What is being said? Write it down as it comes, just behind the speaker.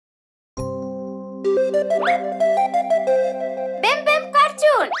Bmbm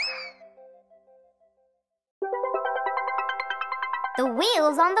Cartoon. The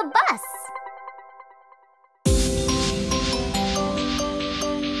wheels on the bus.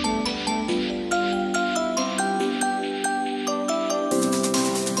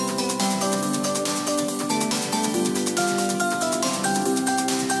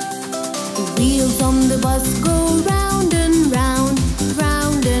 The wheels on the bus go round and round,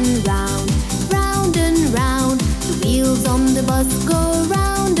 round and round, round and round. The wheels on the bus go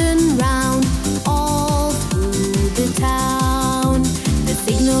round and round, all through the town. The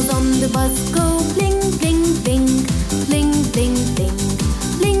signals on the bus go bling, bling, bling, bling, bling, bling,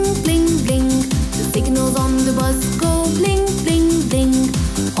 bling, bling, bling. The signals on the bus go bling, bling, bling,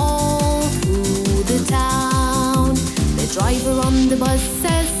 all through the town. The driver on the bus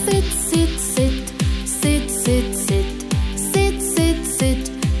says sit, sit, sit, sit, sit, sit, sit, sit,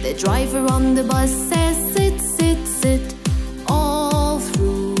 sit. The driver on the bus says sit, sit, sit, all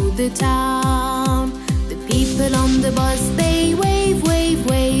through the town. The people on the bus, they wave, wave,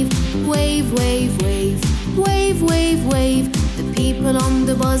 wave, wave, wave, wave, wave, wave, wave. The people on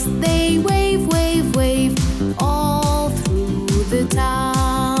the bus, they wave, wave, wave, all through the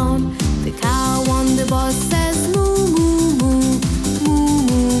town. The cow on the bus says moo, moo, moo, moo,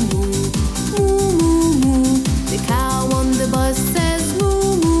 moo, moo, moo, moo, moo. The cow on the bus says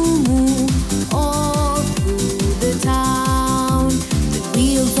moo, moo, moo, all through the town. The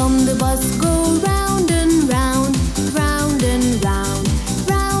wheels on the bus go round and round, round and round,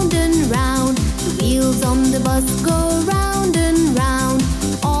 round and round. The wheels on the bus go round and round,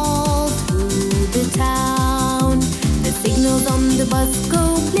 all through the town. The signals on the bus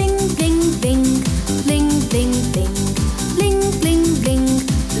go bling, bling, bling, bling, bling, bling, bling, bling, bling.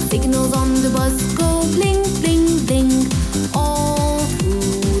 The signals on the bus go bling, bling, bling, all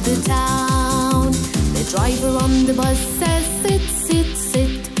through the town. The driver on the bus says sit, sit,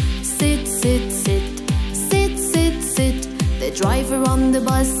 sit, sit, sit, sit, sit, sit, sit. The driver on the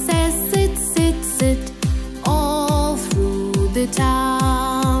bus says sit, sit, sit, all through the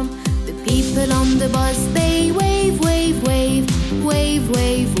town. The people on the bus, they wave, wave, wave, wave,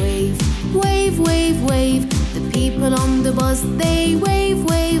 wave, wave, wave, wave, wave. The people on the bus, they wave,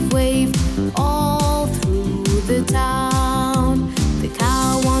 wave, wave, all through the town. The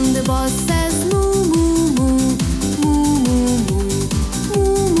cow on the bus says moo, moo, moo, moo, moo,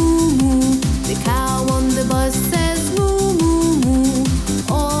 moo, moo, moo, moo. The cow on the bus says moo, moo, moo,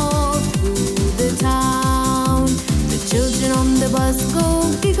 all through the town. The children on the bus go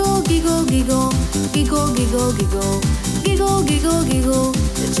giggle, giggle, giggle, giggle, giggle, giggle, giggle, giggle, giggle.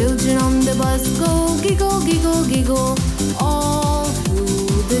 The children on the bus go giggle, giggle, giggle, all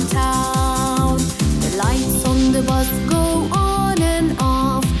through the town. The lights on the bus go on and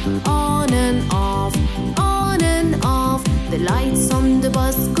off, on and off, on and off. The lights on the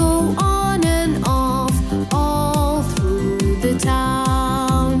bus go on and off, all through the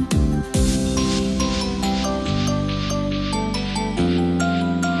town.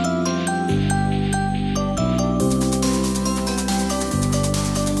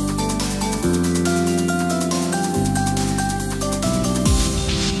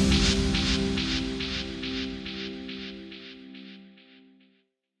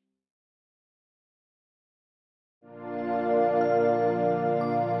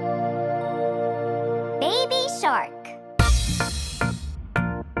 Baby shark.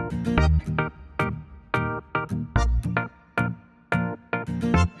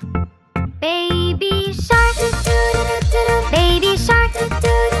 Baby shark, baby shark,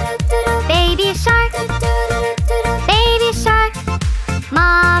 baby shark, baby shark,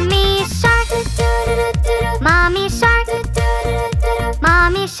 mommy shark, mommy shark,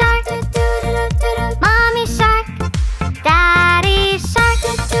 mommy shark, mommy shark, daddy shark,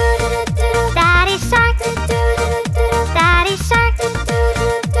 daddy shark, daddy shark,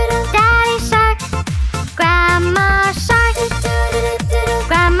 daddy shark, grandma shark,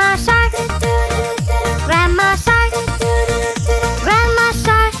 grandma shark.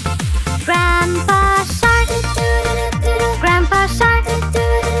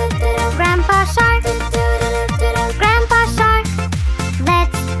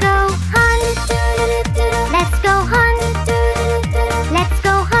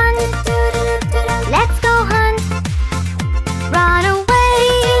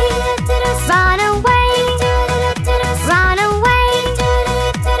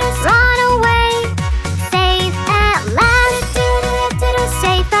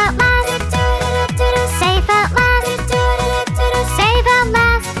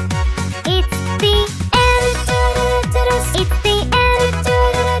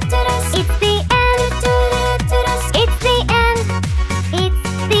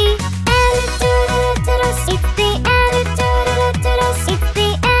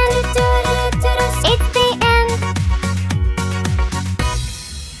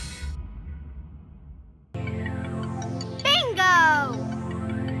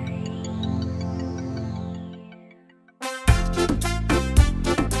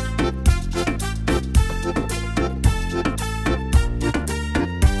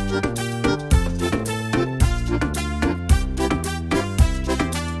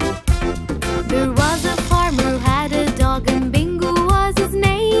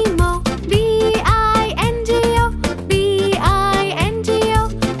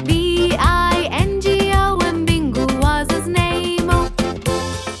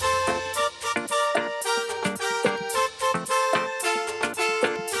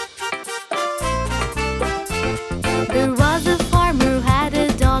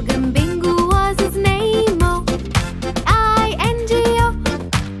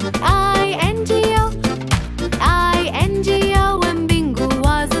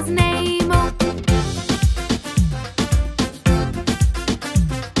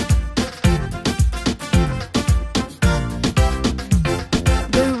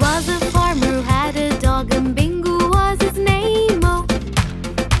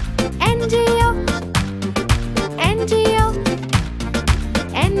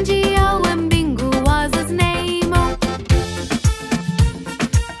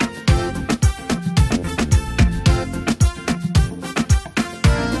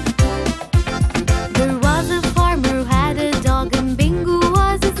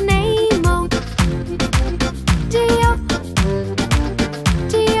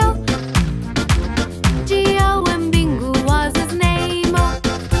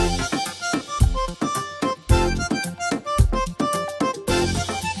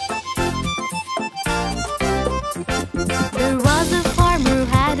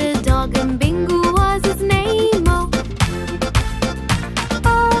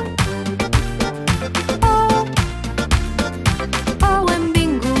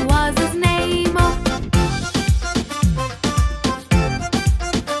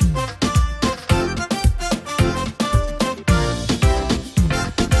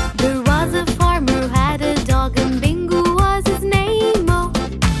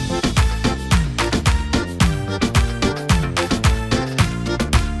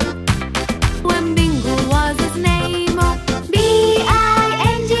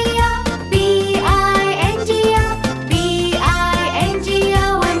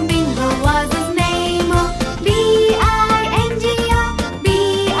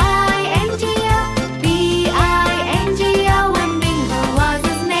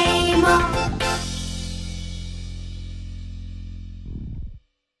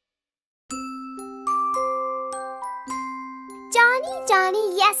 Johnny,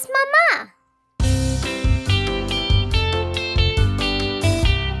 Johnny, yes, Mama.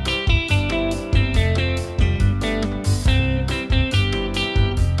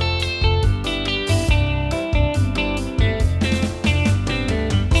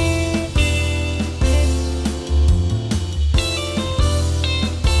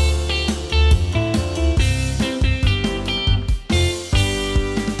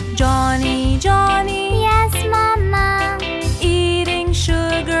 Johnny, Johnny, Yes, Mama. eating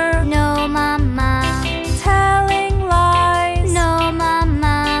sugar, No, Mama. telling lies. No,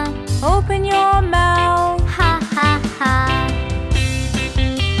 Mama. Open your mouth. Ha, ha, ha.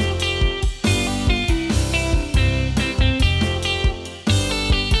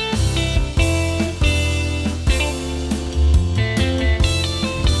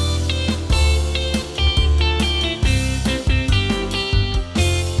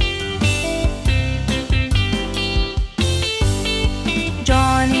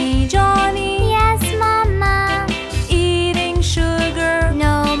 Johnny, Johnny, Yes, Mama. eating sugar,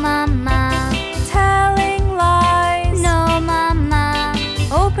 No, Mama. telling lies. No, Mama.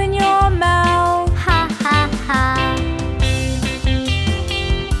 Open your mouth. Ha, ha, ha.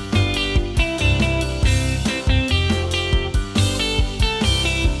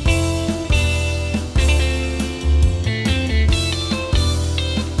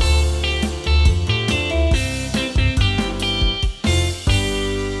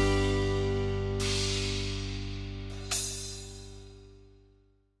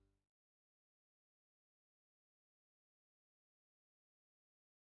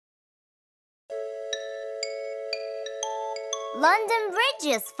 London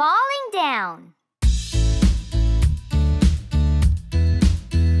Bridge is falling down.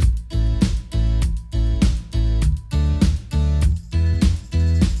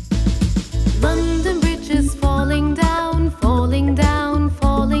 London Bridge is falling down, falling down,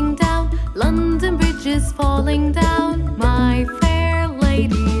 falling down. London Bridge is falling down, my fair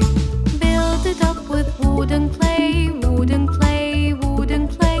lady. Build it up with wooden clay, wooden clay, wooden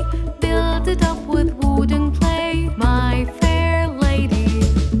clay. Build it up with wooden clay, my fair lady.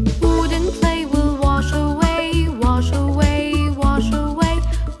 Wooden clay will wash away, wash away, wash away.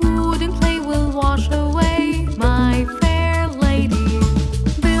 Wooden clay will wash away, my fair lady.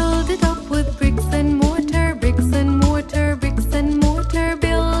 Build it up with bricks and mortar, bricks and mortar, bricks and mortar.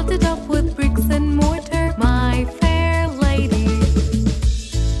 Build it up with bricks and mortar, my fair lady.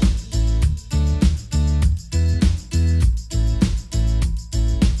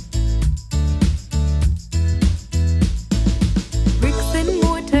 Bricks and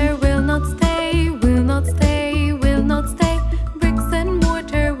mortar will not stay, will not stay, will not stay. Bricks and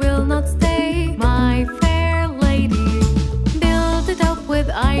mortar will not stay, my fair lady. Build it up with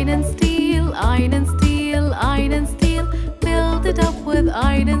iron and steel, iron and steel, iron and steel. Build it up with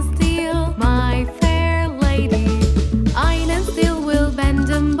iron and steel, my fair lady. Iron and steel will bend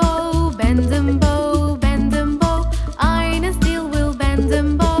and bow, bend and bow, bend and bow. Iron and steel will bend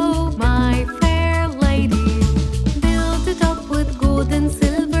and bow, my fair lady. Build it up with gold and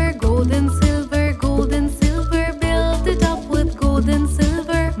silver, gold and silver, gold and silver. Build it up with gold and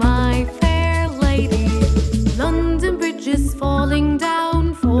silver, my fair lady. London Bridge is falling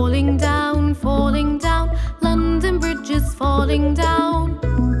down, falling down, falling down. London Bridge is falling down.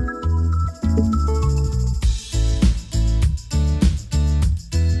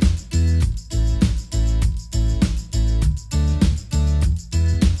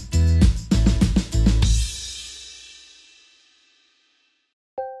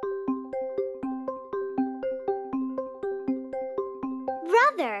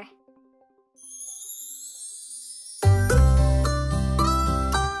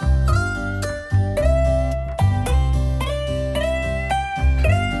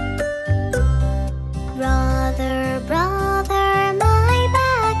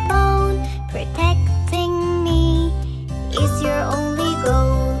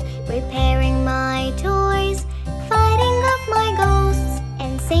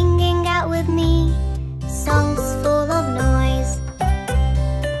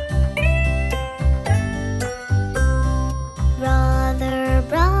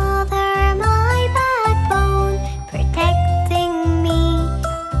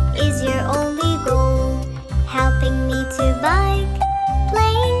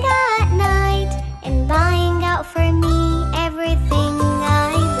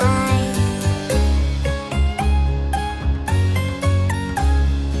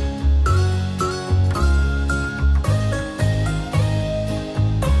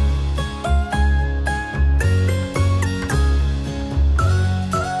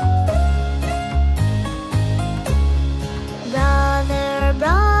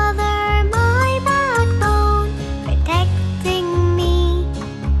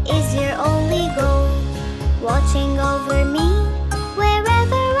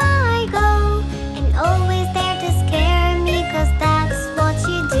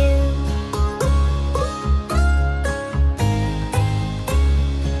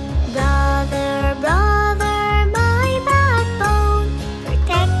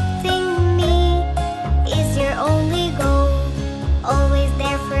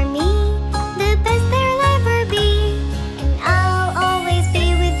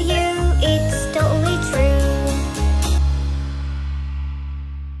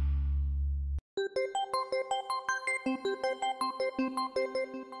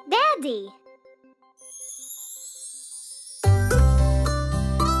 Daddy.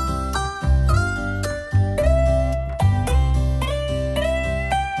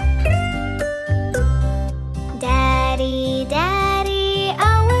 Daddy, Daddy,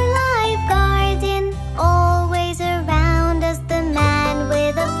 our life guardian, always around us, the man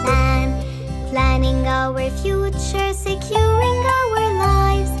with a plan, planning our future, securing our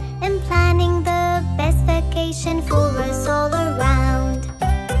lives, and planning the best vacation for us all around.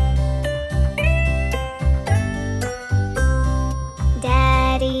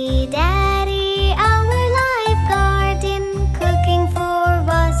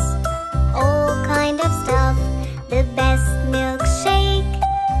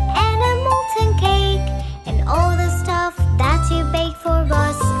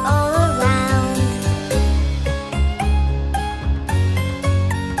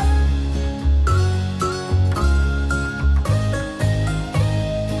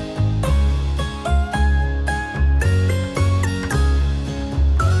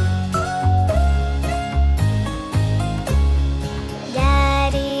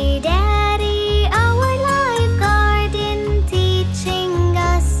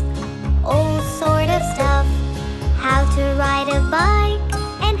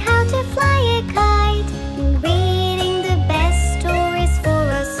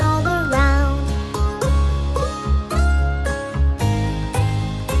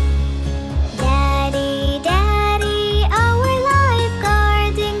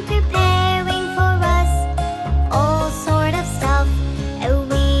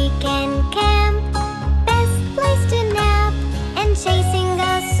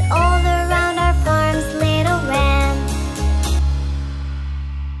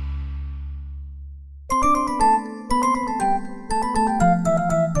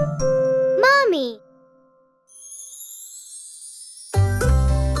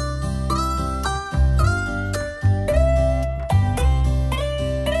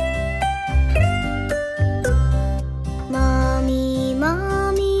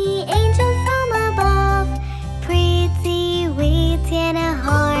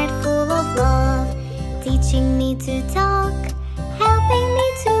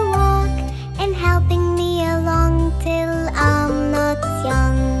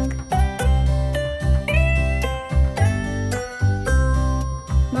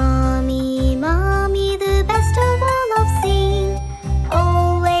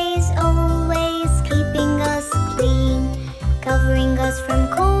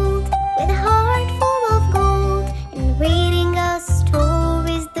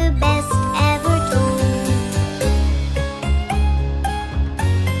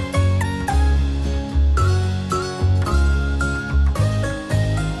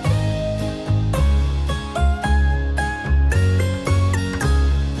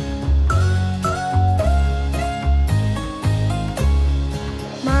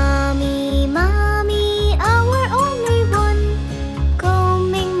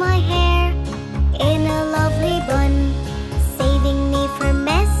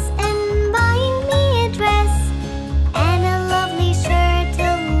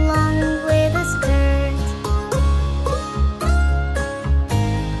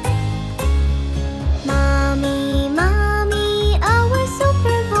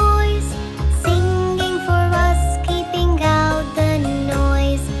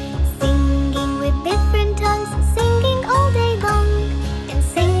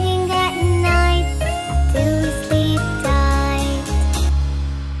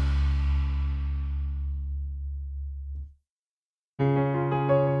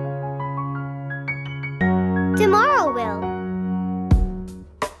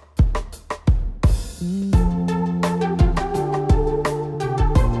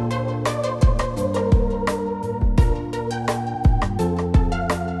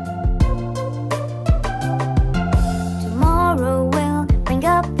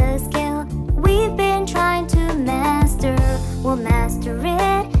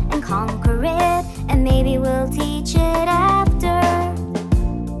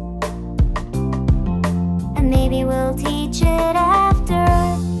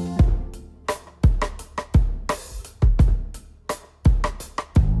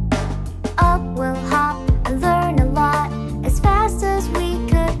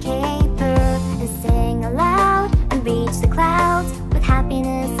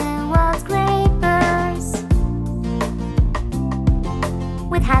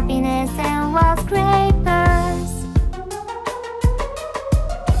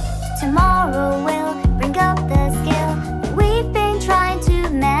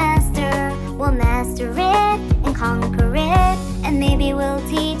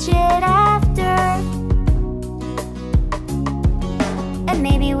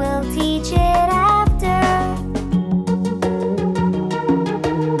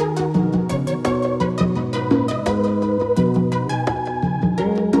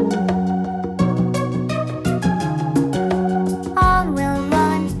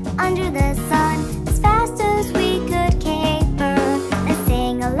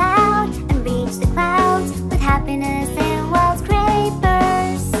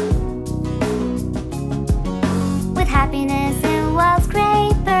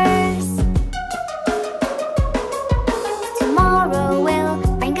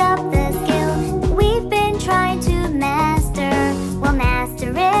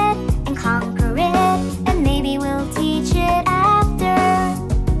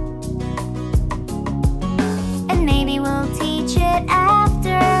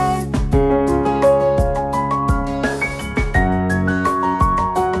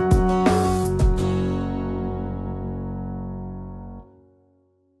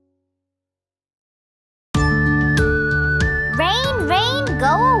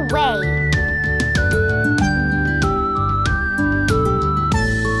 away.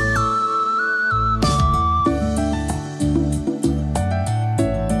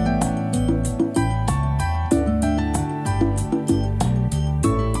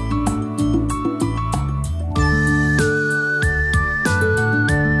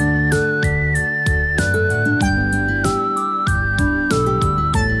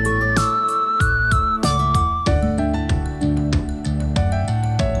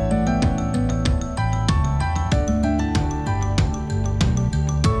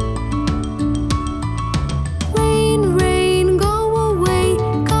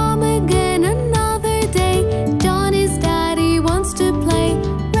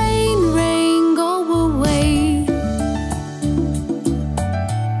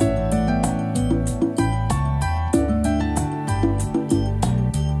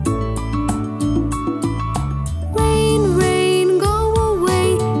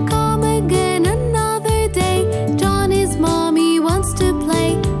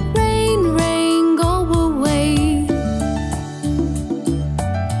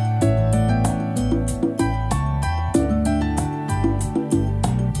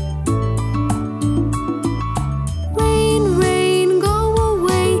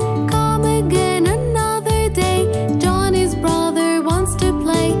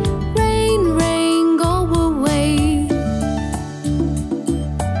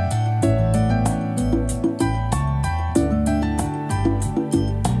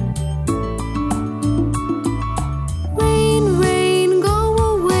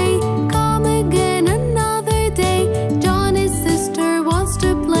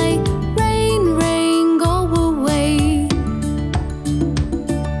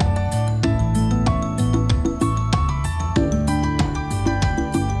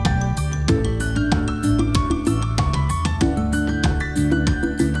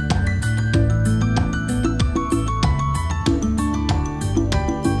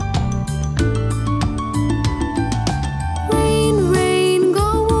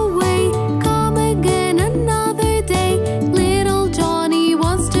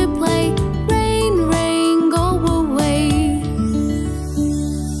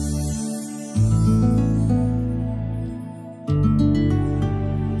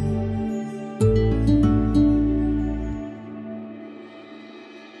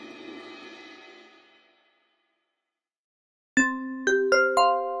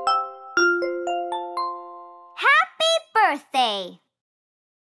 Birthday.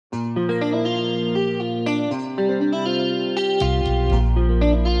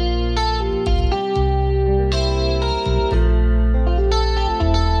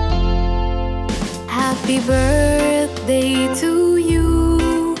 Happy birthday to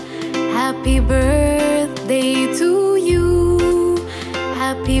you. Happy birthday to you.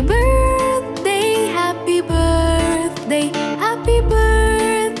 Happy birthday, happy birthday, happy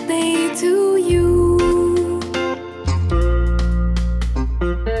birthday to you.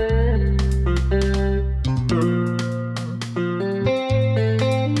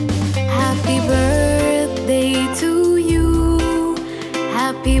 Happy birthday to you.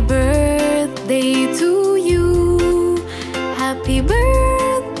 Happy birthday to you. Happy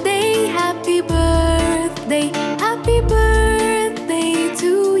birthday, happy birthday, happy birthday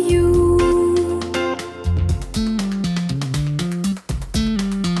to you.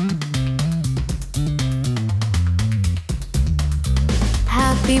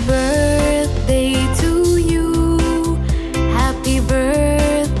 Happy birthday to you. Happy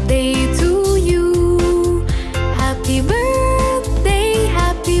birthday to you. Happy birthday,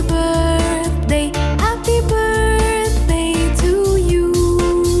 happy birthday, happy birthday to you.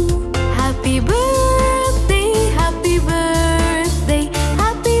 Happy birthday, happy birthday,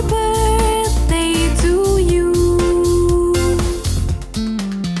 happy birthday to you.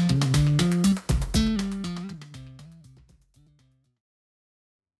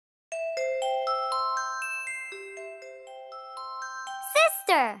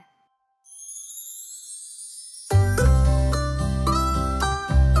 Sister.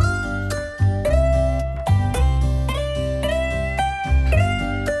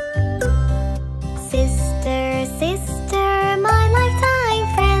 Sister, sister, my lifetime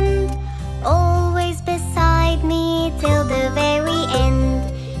friend, always beside me till the very end,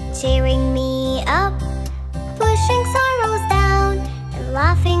 cheering me up, pushing sorrows down, and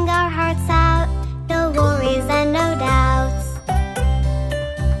laughing our hearts out, no worries and no doubts.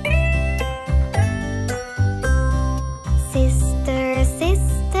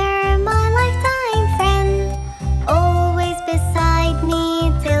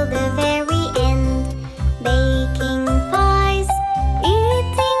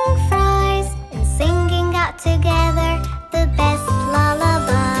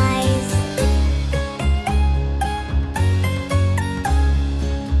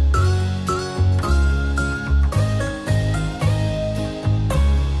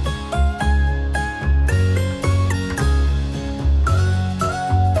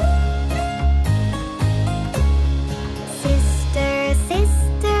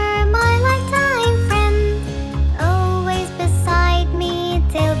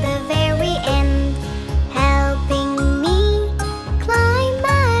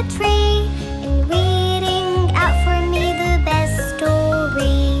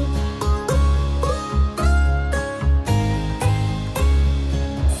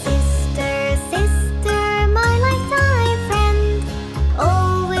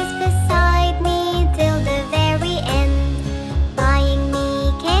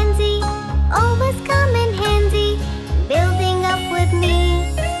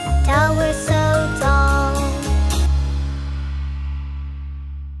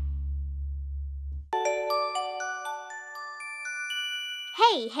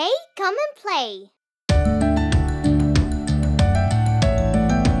 hey, come and play.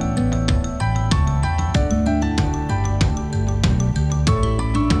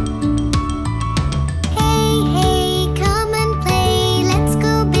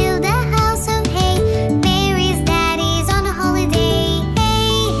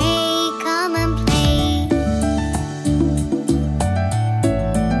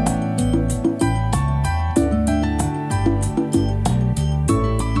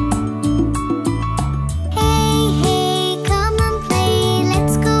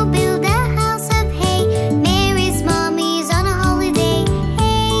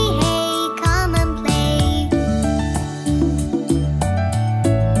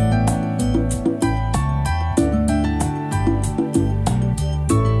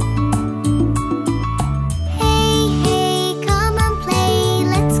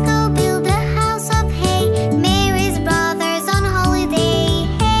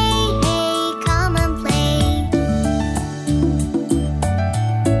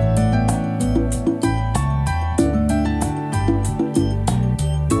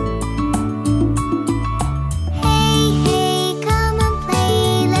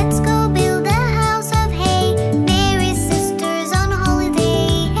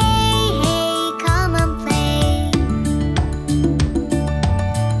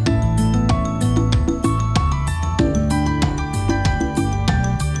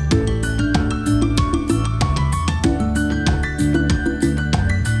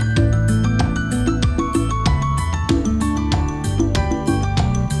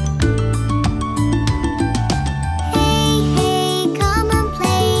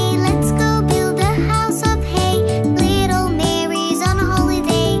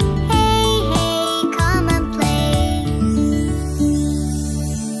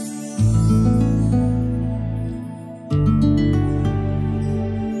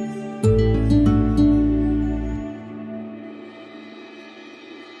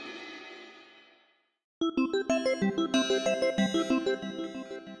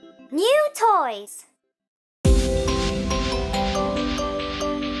 New toys.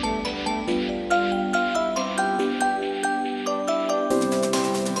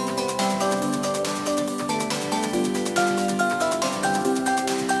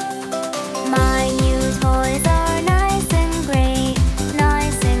 My new toys are nice and great,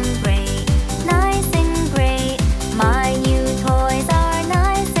 nice and great, nice and great. My new toys are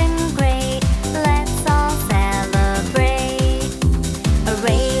nice and great. Let's all celebrate. A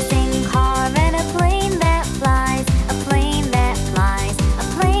racing car and a plane that flies, a plane that flies, a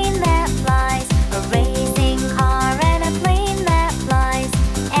plane that flies. A racing car and a plane that flies,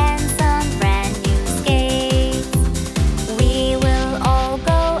 and some brand new skates. We will all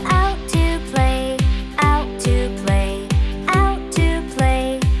go out to play, out to play, out to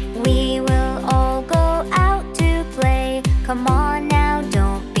play. We will all go out to play. Come on now,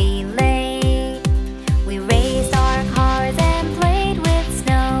 don't be late. We raced our cars and played with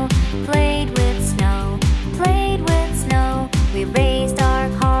snow, played with snow, played with snow. We raced our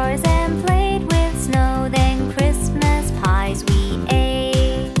cars and played with snow. Then Christmas pies we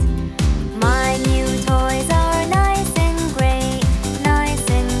ate. My new toys are nice and great, nice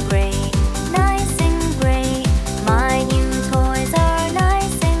and great, nice and great. My new toys are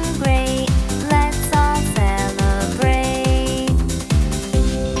nice and great. Let's all celebrate.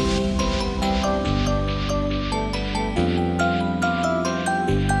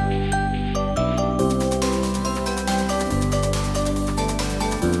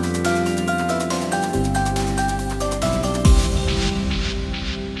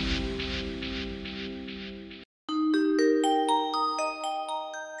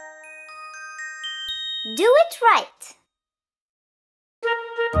 Do it right.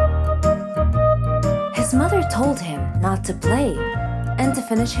 His mother told him not to play and to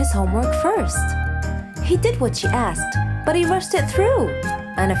finish his homework first. He did what she asked, but he rushed it through.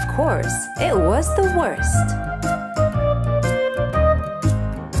 And of course, it was the worst.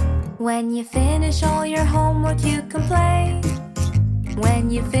 When you finish all your homework, you can play.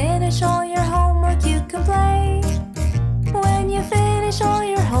 When you finish all your homework, you can play. When you finish all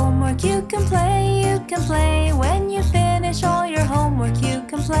your homework, you can play, you can play. When you finish all your homework, you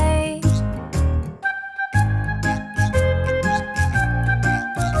can play.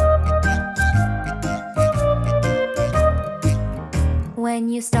 When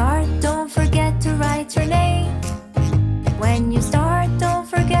you start, don't forget to write your name. When you start, don't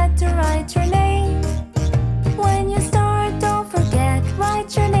forget to write your name. When you start, don't forget,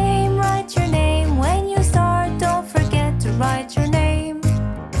 write your name, write your name. When you start, don't forget to write your name.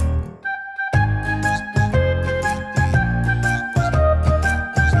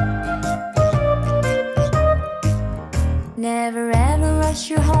 ever rush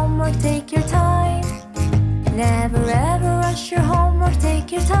your homework, take your time. Never ever rush your homework,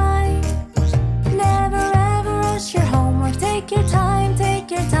 take your time. Never ever rush your homework, take your time, take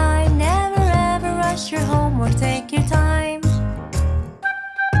your time. Never ever rush your homework, take your time.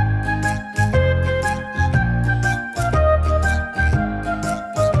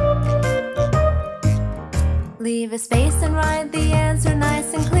 Leave a space and write the answer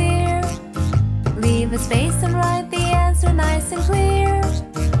nice and clear. Leave a space and write the answer nice and clear.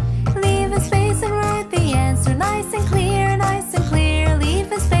 Leave a space and write the answer nice and clear, nice and clear.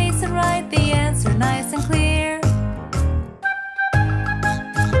 Leave a space and write the answer nice and clear.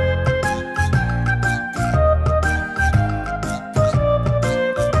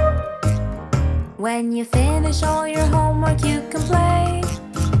 When you finish all your homework, you can play.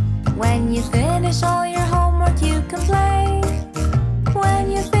 When you finish all your homework, you can play.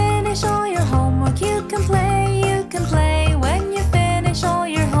 When you finish all your homework, you can play, you can play. When you finish all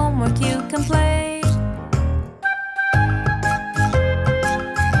your homework, you can play.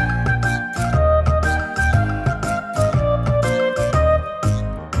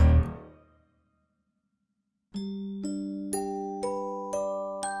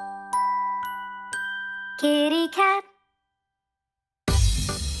 Kitty cat.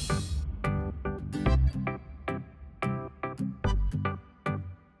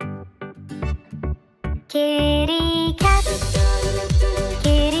 Kitty cat,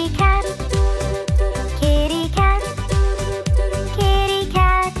 kitty cat, kitty cat, kitty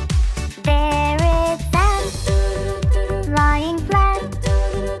cat. There it's sat, lying flat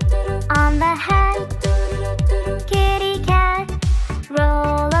on the hat. Kitty cat,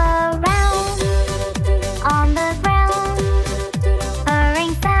 roll around on the ground.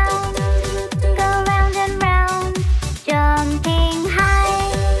 Purring sound, go round and round, jumping high,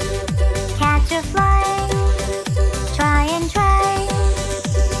 catch a fly. Try and try,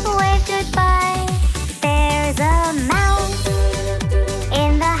 wave goodbye. There's a mouse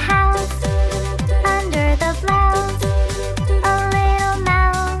in the house, under the blouse. A little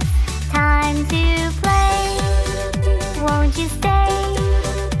mouse, time to play. Won't you stay?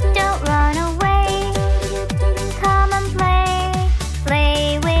 Don't run away. Come and play,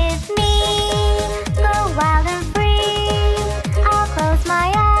 play with me. Go wild and free. I'll close my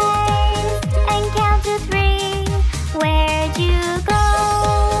eyes and count to 3. Where'd you go?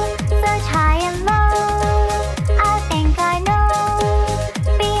 Such high and low. I think I know.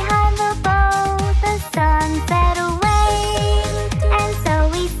 Behind the bow, the sun set away. And so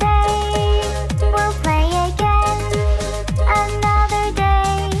we say, we'll play again another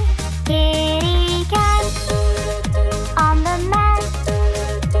day. Kitty cat on the mat,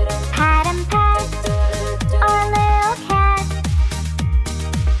 pat and pat our little cat.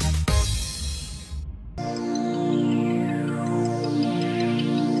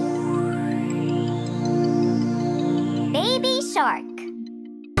 Baby shark.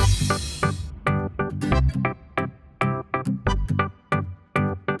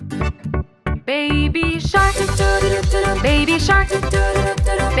 Baby shark, baby shark,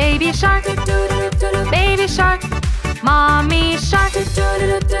 baby shark, baby shark. Mommy shark,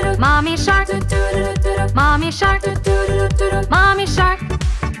 mommy shark, mommy shark, mommy shark.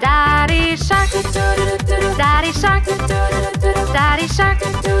 Daddy shark, daddy shark, daddy shark,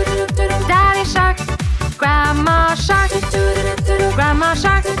 daddy shark. Grandma shark, grandma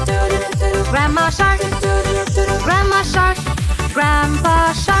shark, grandma shark, grandma shark.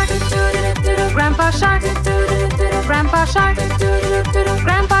 Grandpa shark, grandpa shark, grandpa shark,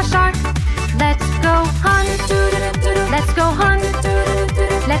 grandpa shark. Let's go hunt, let's go hunt,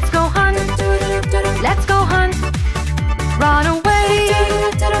 let's go hunt, let's go hunt. Run away,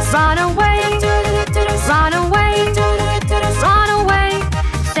 run away, run away, run away.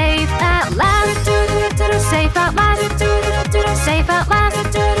 Safe at last, safe at last, safe at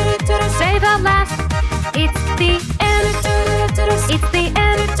last, safe at last. It's the end, it's the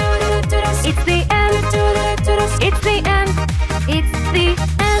end, it's the end, it's the end, it's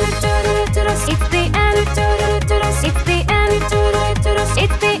the end, it's the end, it's the end,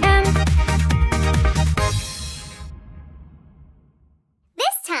 it's the end.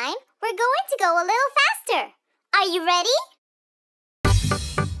 This time, we're going to go a little faster. Are you ready?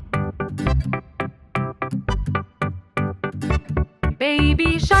 Baby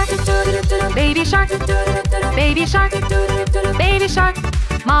shark, baby shark, baby shark, baby shark.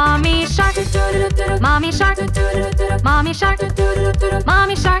 Mommy shark, mommy shark, mommy shark,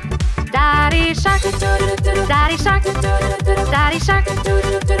 mommy shark. Daddy shark, daddy shark, daddy shark,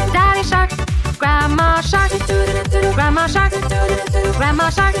 daddy shark. Grandma shark, grandma shark, grandma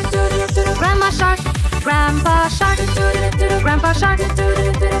shark, grandma shark. Grandpa shark, Grandpa Shark,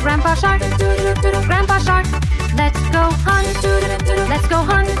 Grandpa Shark, Grandpa Shark. Let's go hunt, let's go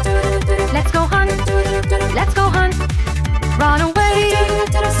hunt, let's go hunt, let's go hunt. Run away,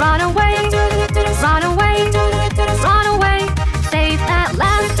 run away, run away, run away. Safe at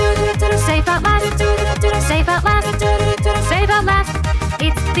last, safe at last, safe at last, safe at last.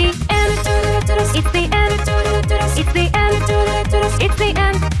 It's the end, it's the end, it's the end, it's the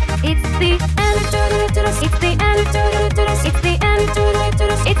end, it's the end, it's the end, it's the end,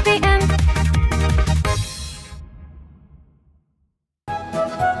 it's the end.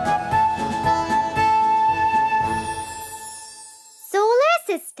 Solar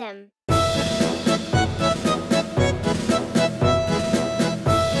system.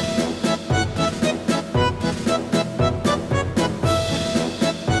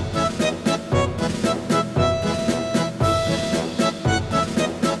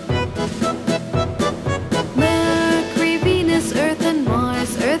 Mercury, Venus, Earth and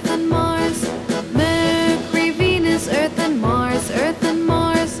Mars, Earth and Mars. Mercury, Venus, Earth and Mars, Earth and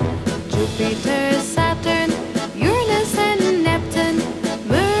Mars. Jupiter, Saturn, Uranus and Neptune.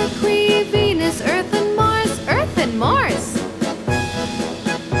 Mercury, Venus, Earth and Mars, Earth and Mars.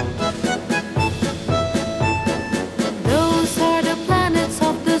 Those are the planets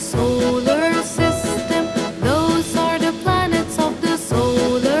of the solar system. Those are the planets of the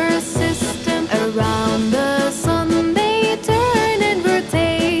solar system. Around the sun they turn and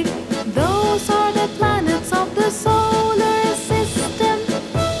rotate. Those are the planets of the solar system.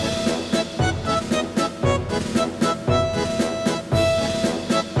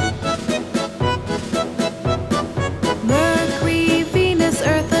 Mercury, Venus,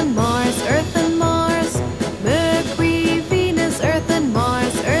 Earth and Mars, Earth and Mars. Mercury, Venus, Earth and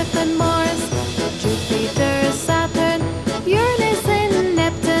Mars, Earth and Mars. Jupiter, Saturn, Uranus and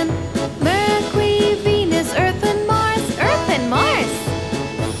Neptune. Mercury, Venus, Earth and Mars, Earth and Mars.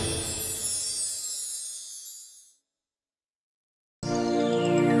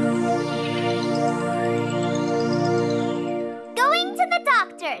 Going to the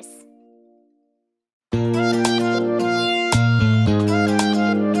doctor's.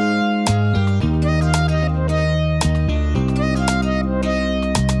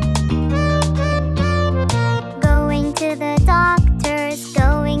 Going to the doctor's,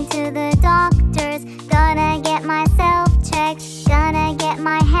 going to the doctor's. Gonna get myself checked, gonna get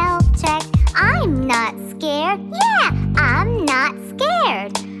my health checked. I'm not scared, yeah, I'm not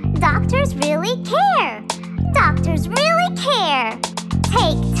scared. Doctors really care, doctors really care.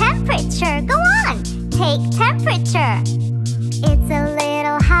 Take temperature, go on, take temperature. It's a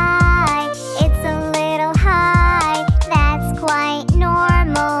little high, it's a little high. That's quite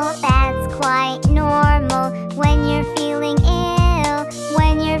normal, that's quite normal. When you're feeling ill,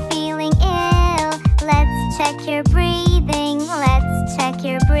 when you're feeling ill. Let's check your breathing, let's check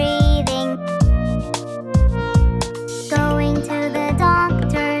your breathing. Going to the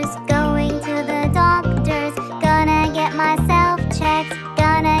doctor's, going to the doctor's. Gonna get myself checked,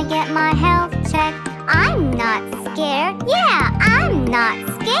 gonna get my health checked. I'm not scared, yeah, I'm not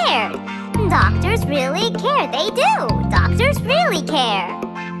scared. Doctors really care, they do, doctors really care.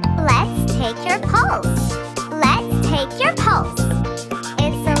 Let's take your pulse, let's take your pulse.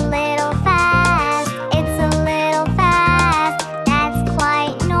 It's a little fast, it's a little fast. That's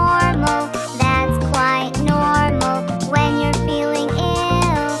quite normal, that's quite normal. When you're feeling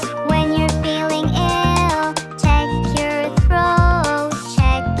ill, when you're feeling ill. Check your throat,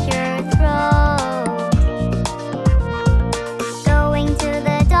 check your throat. Going to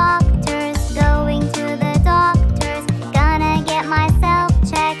the doctor's, going to the doctor's. Gonna get myself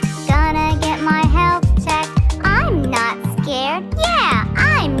checked, gonna get my health checked. I'm not scared, yeah,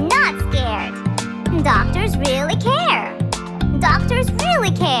 I'm not scared. Doctors really care, doctors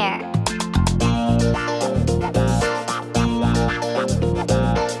really care.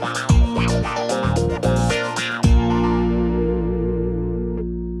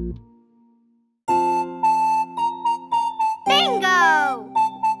 Bingo!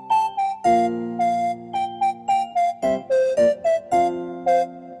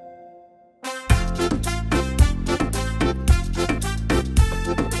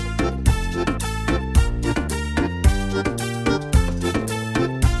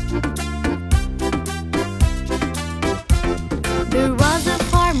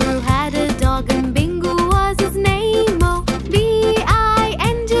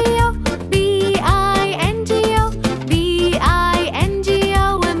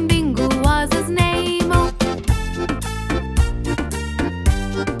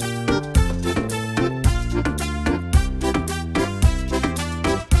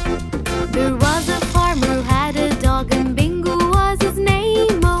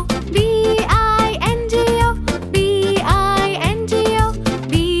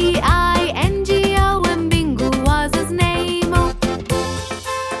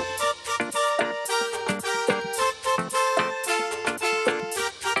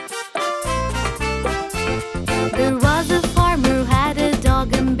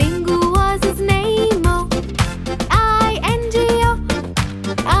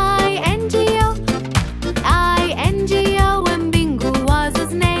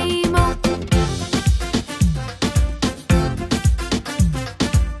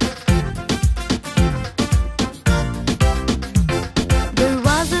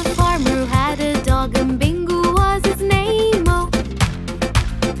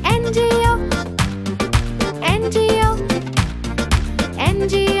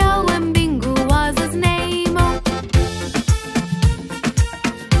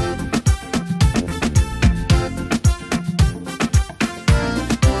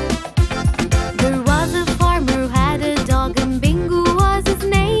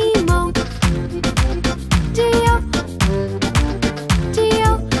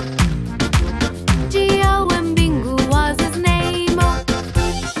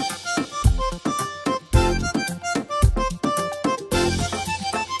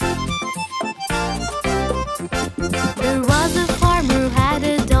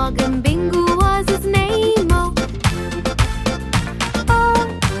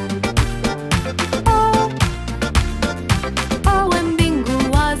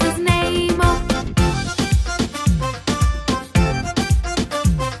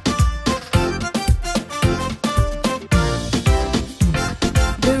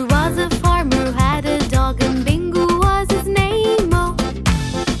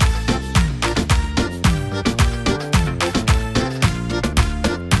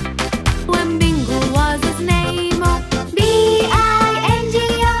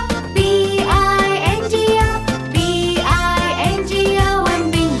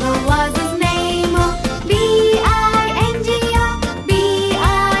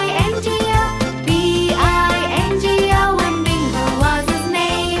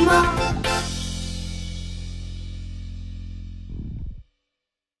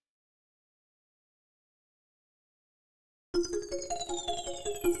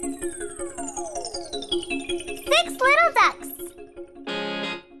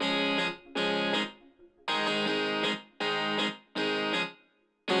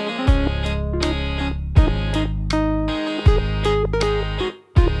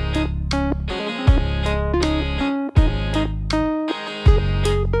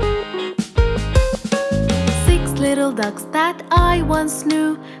 little ducks that I once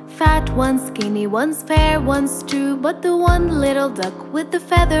knew. Fat one's skinny, one's fair, one's true. But the one little duck with the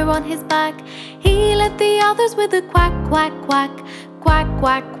feather on his back, he led the others with a quack, quack, quack. Quack,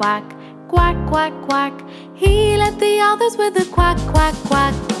 quack, quack. Quack, quack, quack. He led the others with a quack, quack,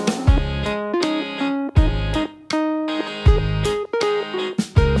 quack.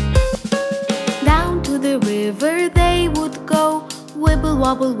 Down to the river they would go, wibble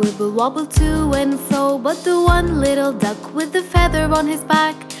wobble to and fro. But the one little duck with the feather on his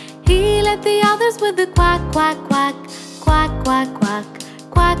back, he led the others with a quack, quack, quack. Quack, quack, quack.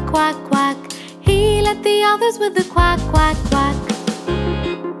 Quack, quack, quack. He led the others with a quack, quack, quack.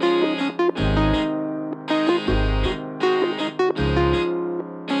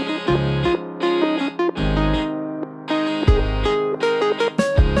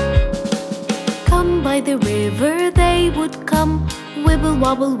 By the river they would come, wibble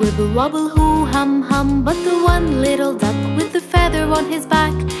wobble, hoo hum hum. But the one little duck with the feather on his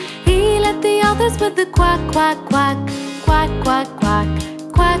back, he led the others with the quack, quack, quack. Quack, quack, quack.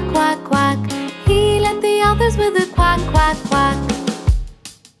 Quack, quack, quack. He led the others with the quack, quack, quack.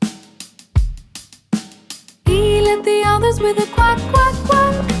 He led the others with a quack, quack,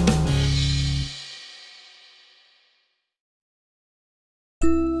 quack.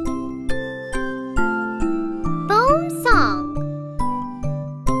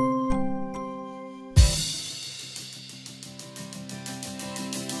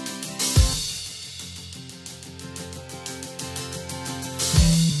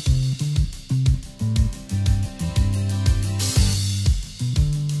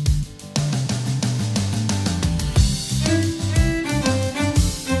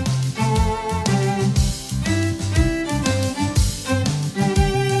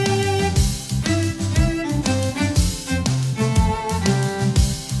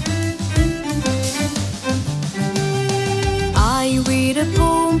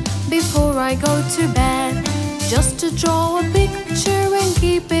 I go to bed, just to draw a picture and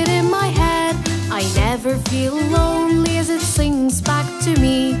keep it in my head. I never feel lonely as it sings back to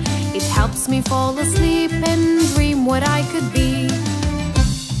me. It helps me fall asleep and dream what I could be.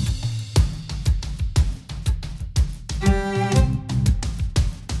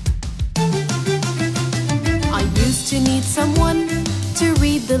 I used to need someone to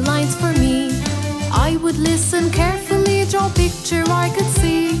read the lines for me. I would listen carefully, draw a picture I could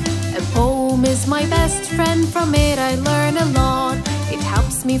see. A poem is my best friend, from it I learn a lot. It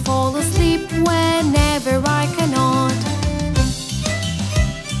helps me fall asleep whenever I cannot.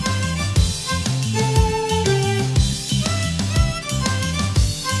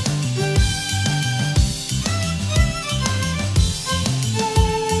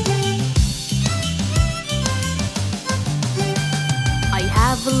 I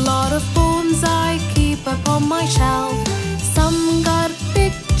have a lot of poems I keep up on my shelf. Some got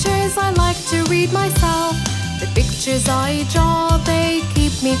pictures I like to read myself. The pictures I draw, they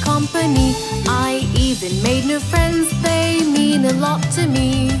keep me company. I even made new friends, they mean a lot to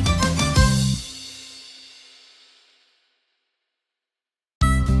me.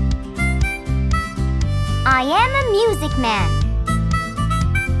 I am a music man.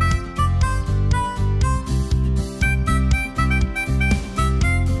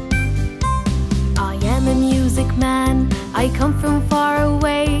 I am a music man. I come from far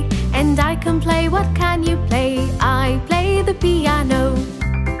away, and I can play. What can you play? I play the piano.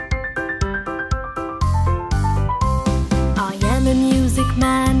 I am a music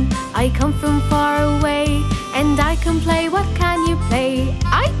man. I come from far away, and I can play. What can you play?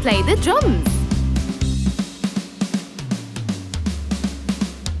 I play the drums.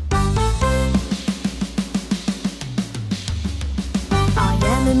 I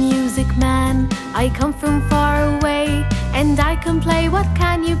am a music man. I come from far away, and I can play. What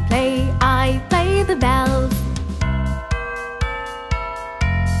can you play? I play the bells.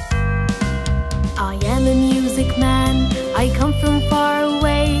 I am a music man. I come from far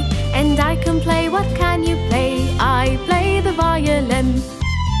away, and I can play. What can you play? I play the violin.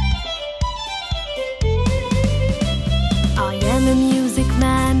 I am a music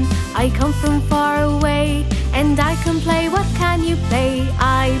man. I come from far away, and I can play. What can you play?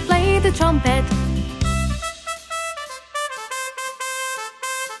 I play the trumpet.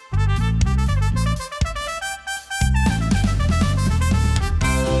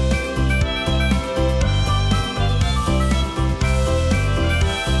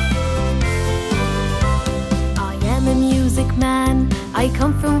 I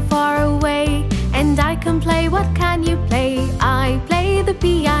come from far away, and I can play. What can you play? I play the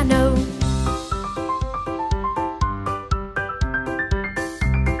piano.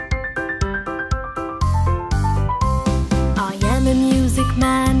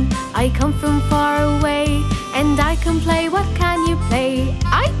 man. I come from far away, and I can play. What can you play?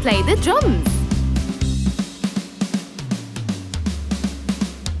 I play the drums.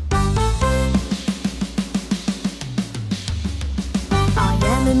 I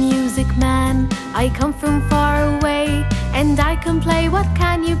am a music man. I come from far away, and I can play. What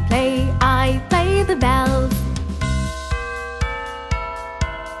can you play? I play the bells.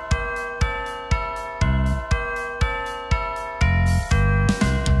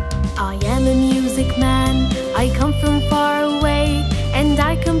 I am a music man. I come from far away, and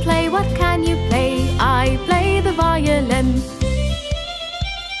I can play. What can you play? I play the violin.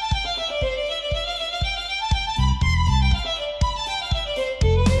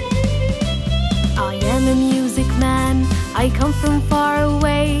 I am a music man. I come from far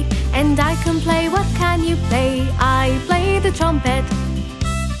away, and I can play. What can you play? I play the trumpet.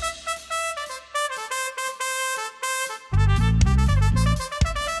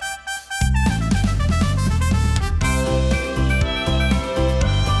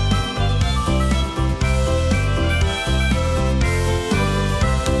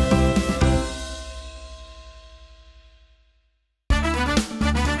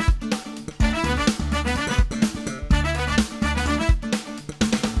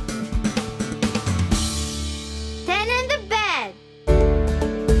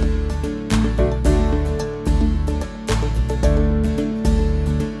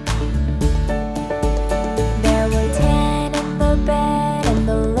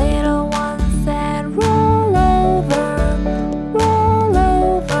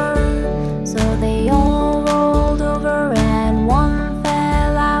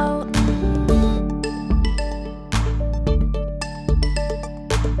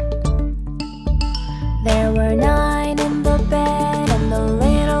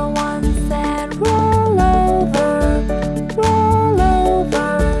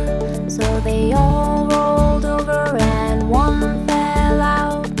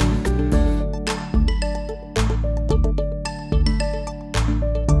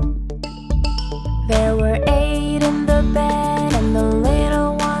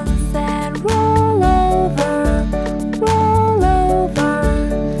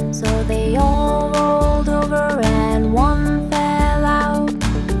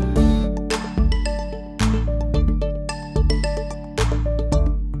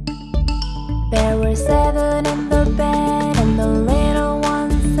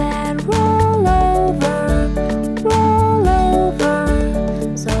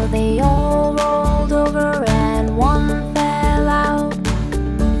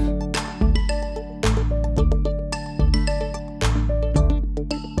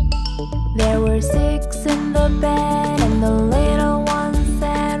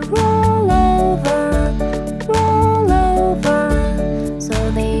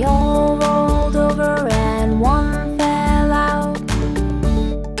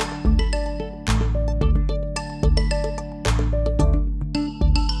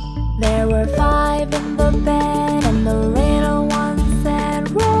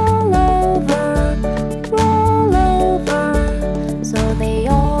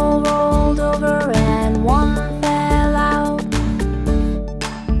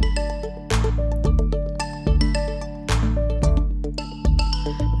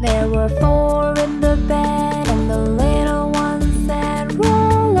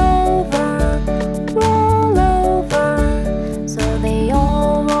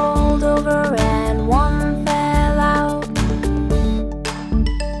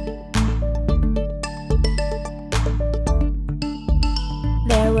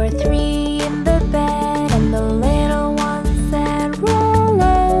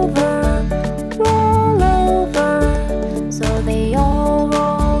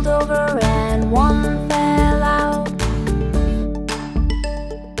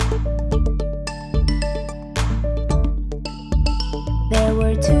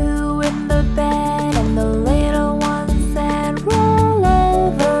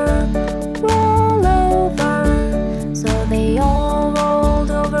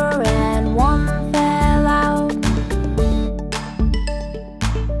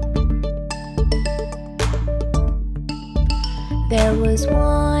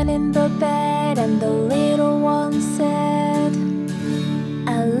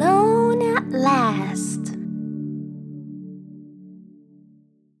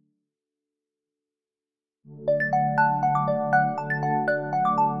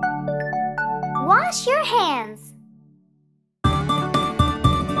 Wash your hands.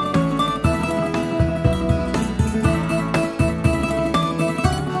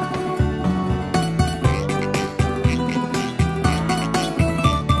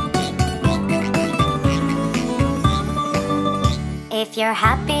 If you're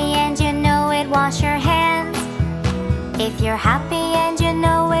happy and you know it, wash your hands. If you're happy and you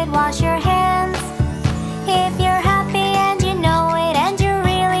know it, wash your hands. If you're happy and you know it and you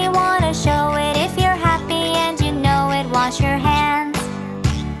really want to show it, if you're happy and you know it, wash your hands.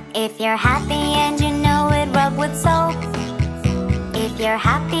 If you're happy and you know it, rub with soap. If you're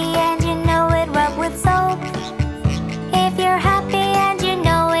happy and you know it, rub with soap. If you're happy and you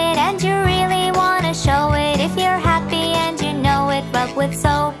know it and you really want to show it, if you're happy and you know it, rub with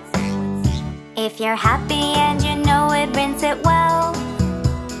soap. If you're happy and you know it, rinse it well.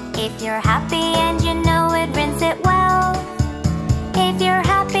 If you're happy and you know it, rinse it well. If you're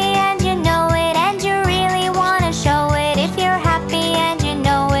happy and you know it and you really want to show it, if you're happy and you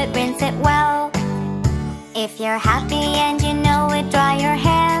know it, rinse it well. If you're happy and you know it, dry your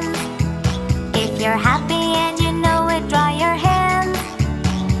hands. If you're happy and you know it, dry your hands.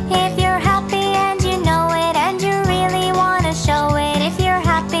 If you're happy and you know it and you really want to show it, if you're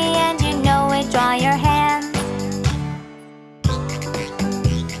happy and you know it, dry your hands.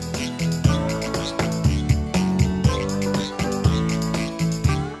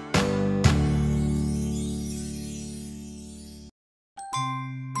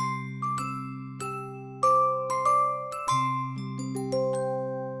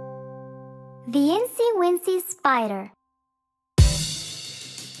 The Incy Wincy Spider.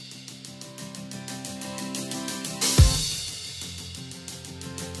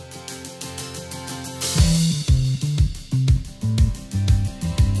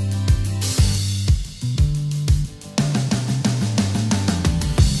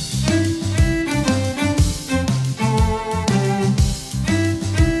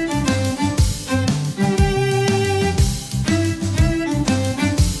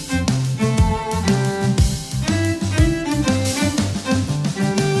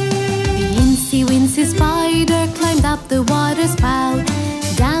 Up the water spout,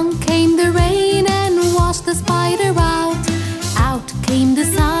 down came the rain and washed the spider out. Out came the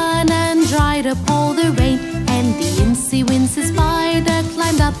sun and dried up all the rain, and the Incy Wincy Spider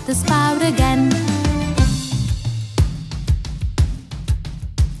climbed up the spout again.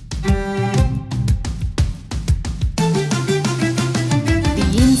 The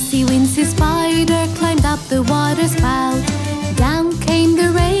Incy Wincy Spider climbed up the water spout, down came the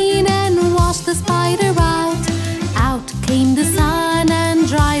rain and washed the spider out. Out came the sun and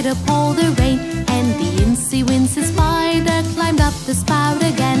dried up all the rain, and the Incy Wincy Spider climbed up the spout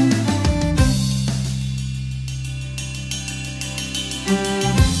again.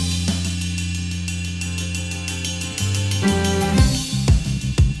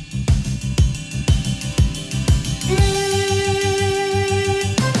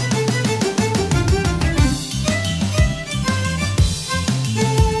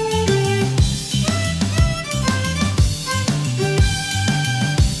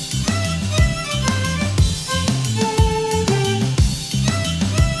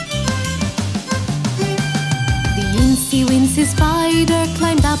 The spider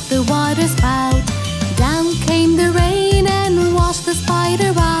climbed up the water spout, down came the rain and washed the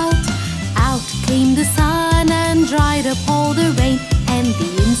spider out. Out came the sun and dried up all the rain, and the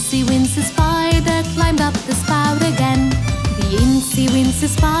Incy Wincy Spider climbed up the spout again. The Incy Wincy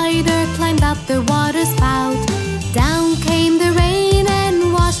Spider climbed up the water spout, down came the rain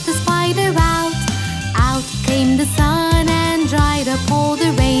and washed the spider out. Out came the sun and dried up all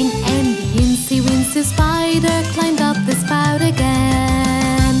the rain, and the Incy Wincy Spider climbed up the spout again.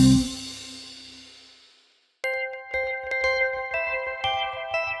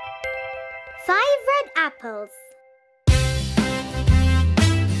 5 red apples.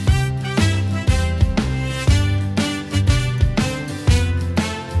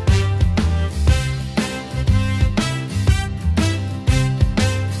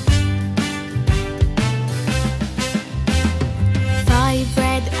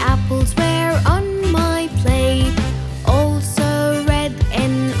 Apples were on my plate, also red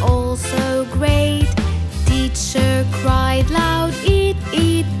and also great. Teacher cried loud, eat,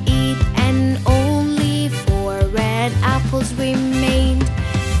 eat, eat, and only 4 red apples remained.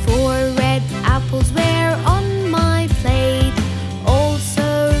 4 red apples were on my plate,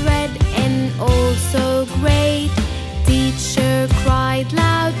 also red and also great. Teacher cried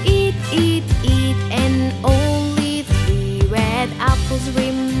loud, eat, eat, eat, and only 3 red apples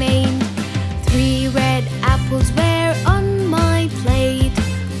remained. 3 red apples were on my plate,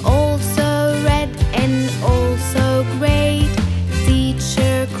 also red and also great.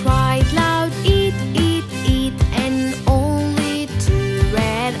 Teacher cried loud, eat, eat, eat, and only 2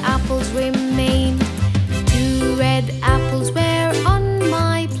 red apples remained. 2 red apples were on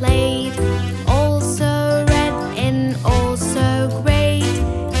my plate, also red and also great.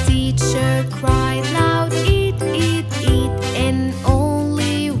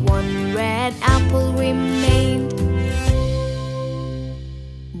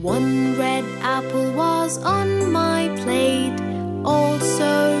 apple was on my plate,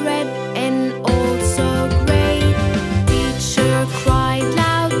 also red and also great. Teacher cried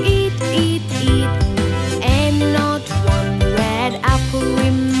loud, eat, eat, eat, and not one red apple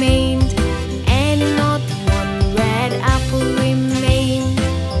remained, and not one red apple remained.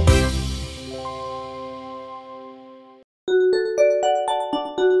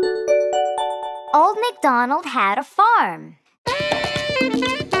 Old MacDonald had a farm.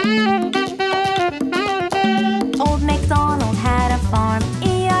 Old MacDonald had a farm,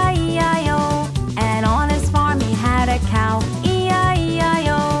 E-I-E-I-O. And on his farm he had a cow,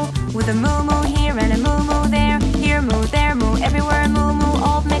 E-I-E-I-O. With a moo-moo here and a moo-moo there, here moo, there moo, everywhere moo-moo.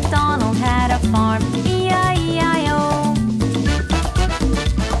 Old MacDonald had a farm, E-I-E-I-O.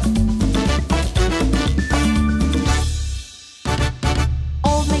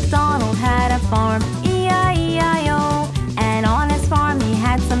 Old MacDonald had a farm, E-I-E-I-O. And on his farm he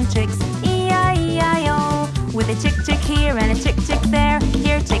had some chicks, E-I-E-I-O. With a chick chick here and a chick chick there,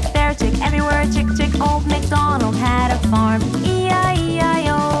 here chick, there chick, everywhere chick chick. Old MacDonald had a farm,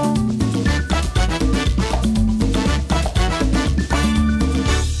 E-I-E-I-O.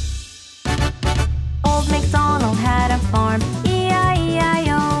 Old MacDonald had a farm,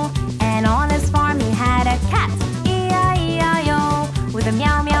 E-I-E-I-O. And on his farm he had a cat, E-I-E-I-O. With a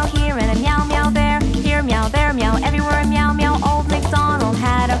meow meow here and a meow meow there, here meow, there meow, everywhere meow meow. Old MacDonald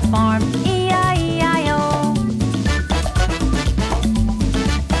had a farm, E-I-E-I-O.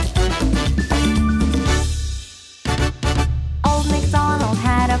 Old MacDonald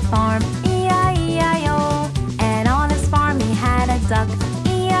had a farm, E-I-E-I-O. And on his farm he had a duck,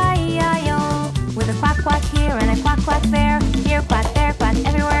 E-I-E-I-O. With a quack quack here and a quack quack there, here quack, there quack,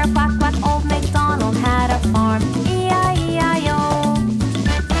 everywhere quack quack. Old MacDonald had a farm, E-I-E-I-O.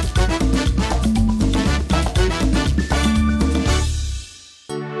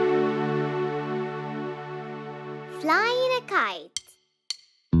 Flying a kite.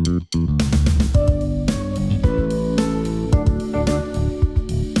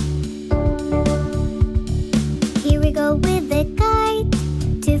 Here we go with the kite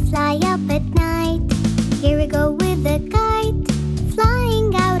to fly up at night. Here we go with the kite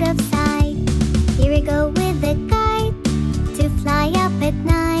flying out of sight. Here we go with the kite to fly up at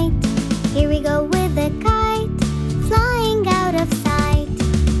night. Here we go with the kite flying out of sight.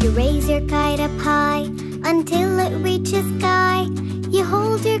 You raise your kite up high until it reaches sky. You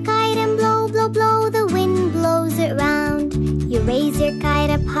hold your kite and blow, blow, blow. The wind blows it round. You raise your kite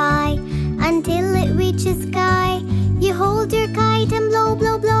up high until it reaches sky. You hold your kite and blow,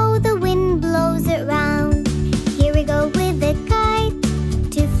 blow, blow. The wind blows it round. Here we go with the kite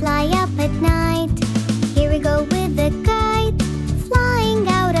to fly up at night. Here we go with the kite flying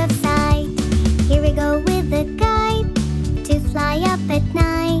out of sight. Here we go with the kite to fly up at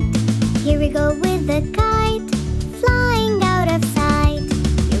night. Here we go with the kite flying out of sight.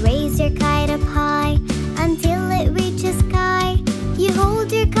 You raise your kite up high until it reaches sky. You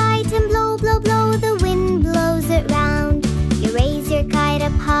hold your kite and blow, blow, blow. The wind blows it round. You raise your kite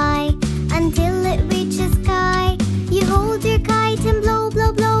up high until it reaches sky. You hold your kite and blow,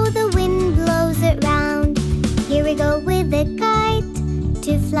 blow, blow. The wind blows it round. Here we go with the kite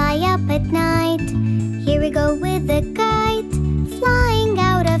to fly up at night. Here we go with the kite flying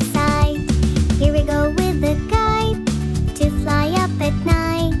out of sight. Here we go with the kite to fly up at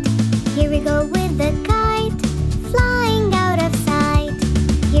night. Here we go with the kite flying out of sight.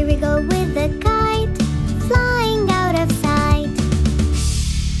 Here we go with the kite flying out of sight.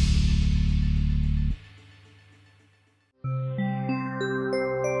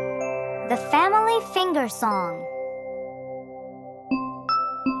 The Family Finger Song.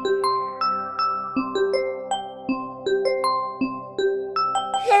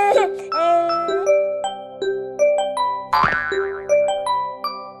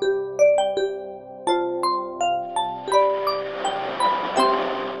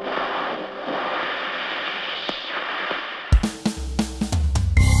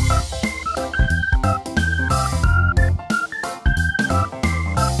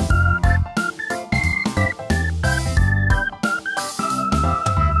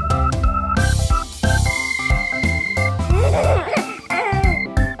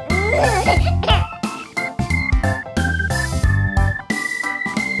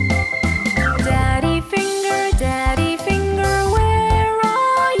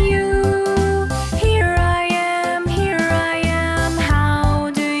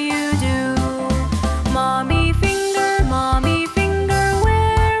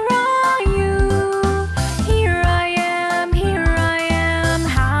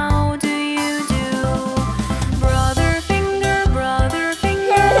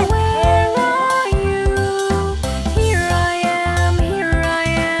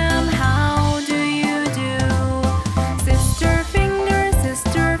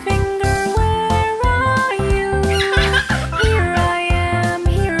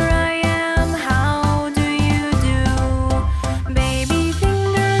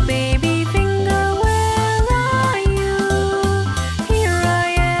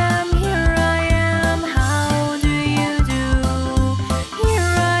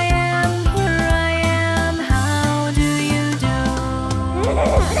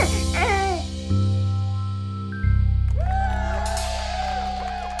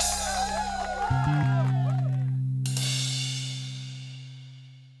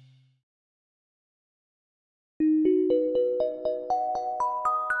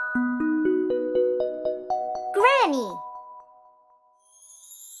 Granny.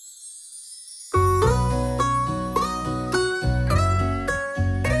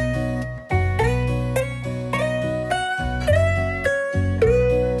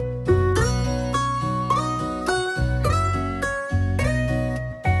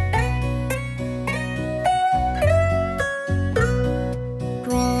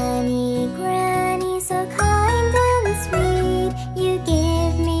 Granny, Granny, so kind and sweet, you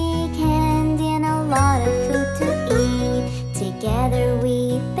give me candy and a lot of food to eat. Together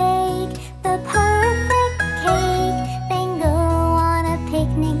we bake the perfect cake, then go on a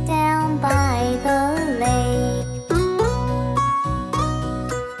picnic down by the lake.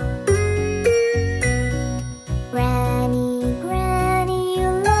 Granny, Granny, you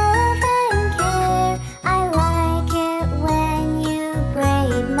love and care. I like it when you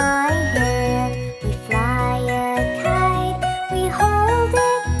braid my hair. We fly a kite, we hold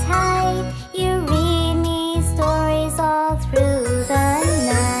it tight. You read me stories all through the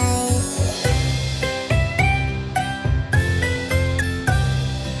night.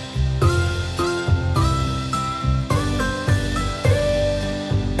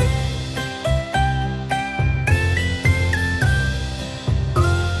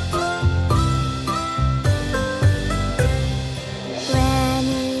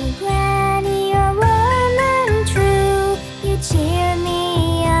 Granny, Granny, you're warm and true. You cheer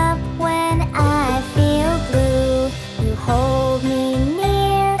me up when I feel blue. You hold me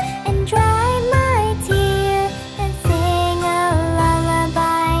near and dry my tear, and sing a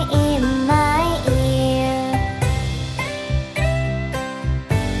lullaby in my ear.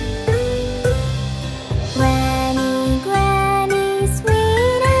 Granny, Granny,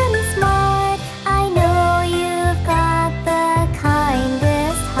 sweet and smart, I know you've got the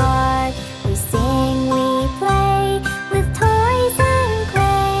kindest heart. We sing, we play with toys and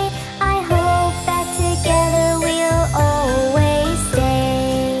clay. I hope that together we'll always stay.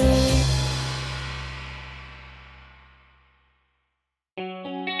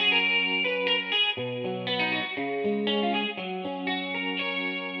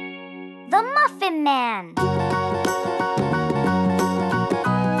 The Muffin Man.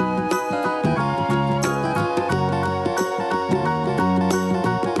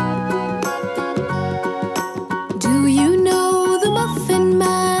 Do you know the Muffin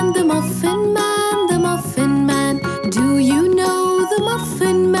Man, the Muffin Man, the Muffin Man? Do you know the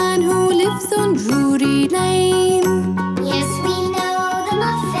Muffin Man who lives on Drury Lane? Yes, we know the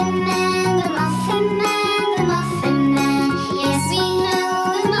Muffin Man, the Muffin Man, the Muffin Man. Yes, we know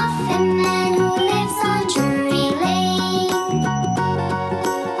the Muffin Man who lives on Drury Lane.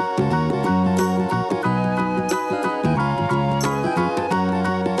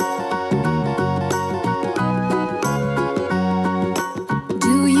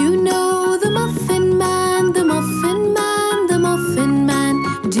 Do you know the Muffin Man, the Muffin Man, the Muffin Man?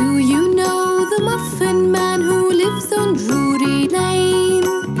 Do you know the Muffin Man who lives on Drury Lane?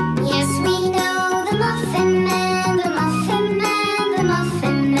 Yes, we know the Muffin Man, the Muffin Man, the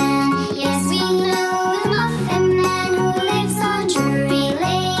Muffin Man. Yes, we know the Muffin Man who lives on Drury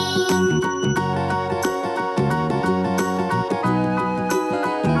Lane.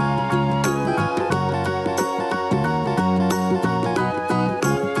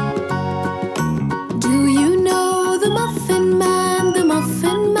 Do you know the Muffin Man, the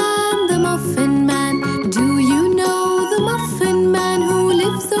Muffin Man, the Muffin Man? Do you know the Muffin Man who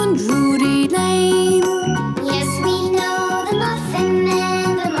lives on Drury Lane? Yes, we know the Muffin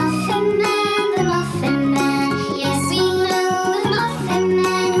Man, the Muffin Man, the Muffin Man. Yes, we know the Muffin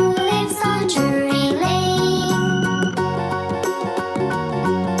Man who lives on Drury Lane.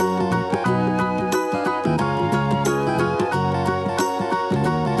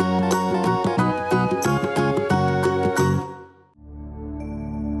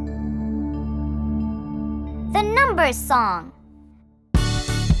 The Numbers Song.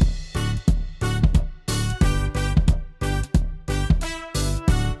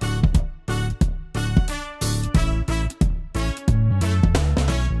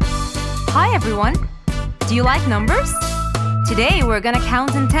 Hi everyone! Do you like numbers? Today we're gonna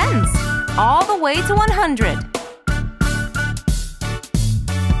count in tens, all the way to 100.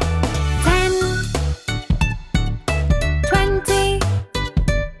 10, 20,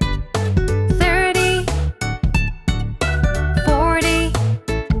 30, 40,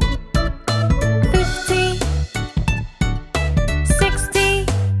 50, 60,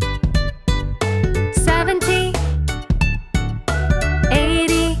 70,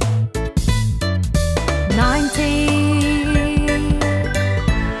 80,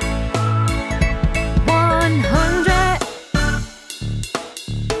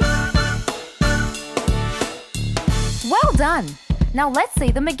 Now let's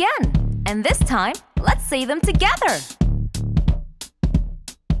say them again. And this time, let's say them together.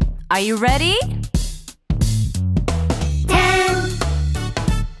 Are you ready? 10,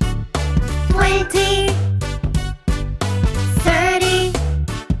 20, 30,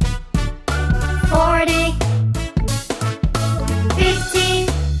 40, 50,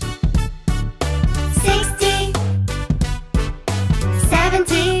 60,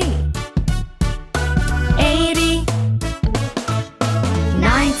 70, 80,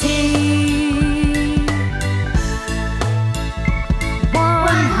 90,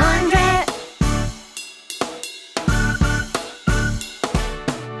 100.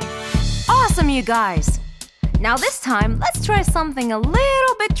 Awesome, you guys! Now this time, let's try something a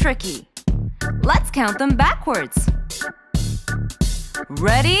little bit tricky. Let's count them backwards.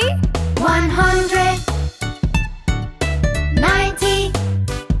 Ready? 100, 90,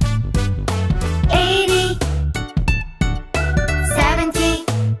 80, 70,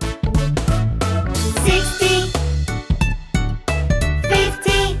 60,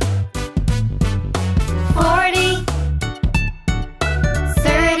 50, 40,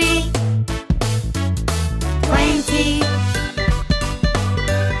 30, 20,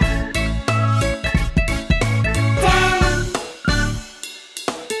 10.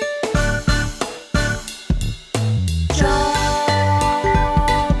 Job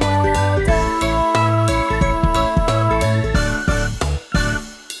well done.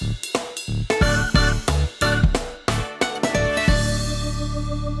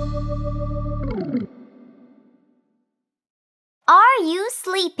 Are you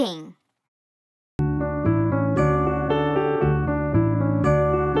sleeping?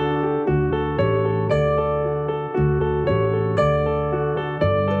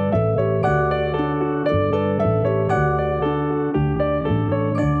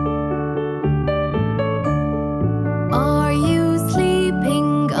 Are you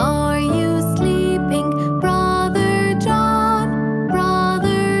sleeping? Are you sleeping? Brother John,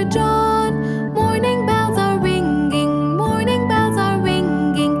 Brother John. Morning bells are ringing, morning bells are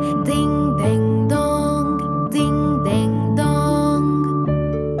ringing. Ding ding dong, ding ding dong.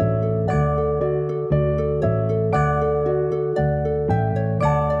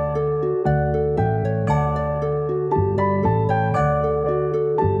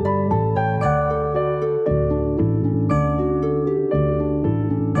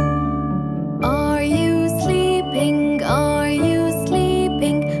 Are you sleeping? Are you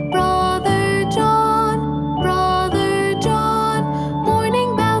sleeping? Brother John, Brother John.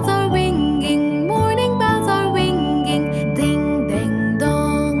 Morning bells are ringing, morning bells are ringing. Ding ding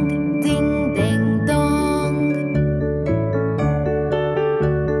dong, ding ding dong.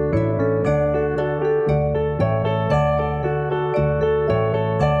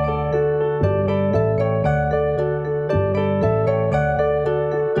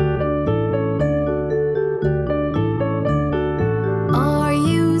 Are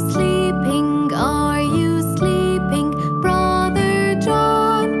you sleeping? Are you sleeping? Brother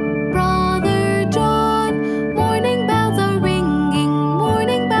John, Brother John. Morning bells are ringing,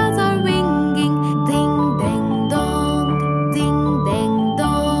 morning bells are ringing. Ding ding dong, ding ding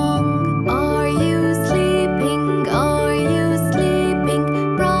dong. Are you sleeping? Are you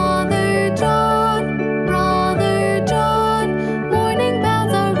sleeping? Brother John, Brother John. Morning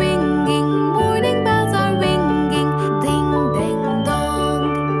bells are ringing, morning bells are ringing. Ding ding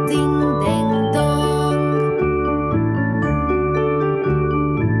dong, ding ding dong.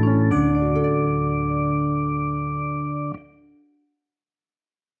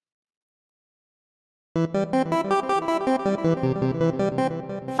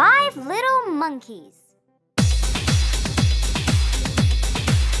 Five little monkeys.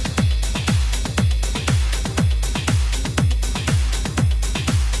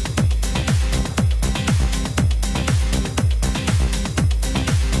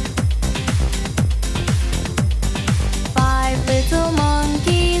 Five little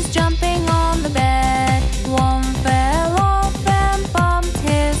monkeys jumping on the bed. One fell off and bumped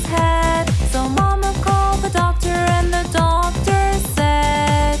his head. So Mama called the doctor and the doctor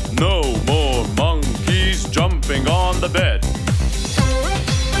said, No more monkeys jumping on the bed.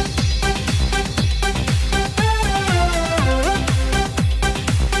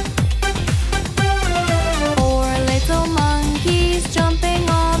 Four little monkeys jumping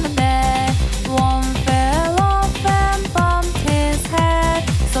on the bed. One fell off and bumped his head.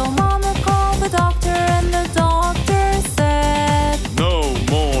 So Mama called the doctor and the doctor said, No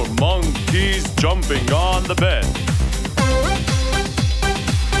more monkeys jumping on the bed.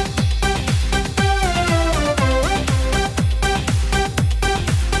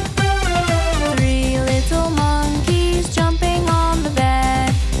 Three little monkeys jumping on the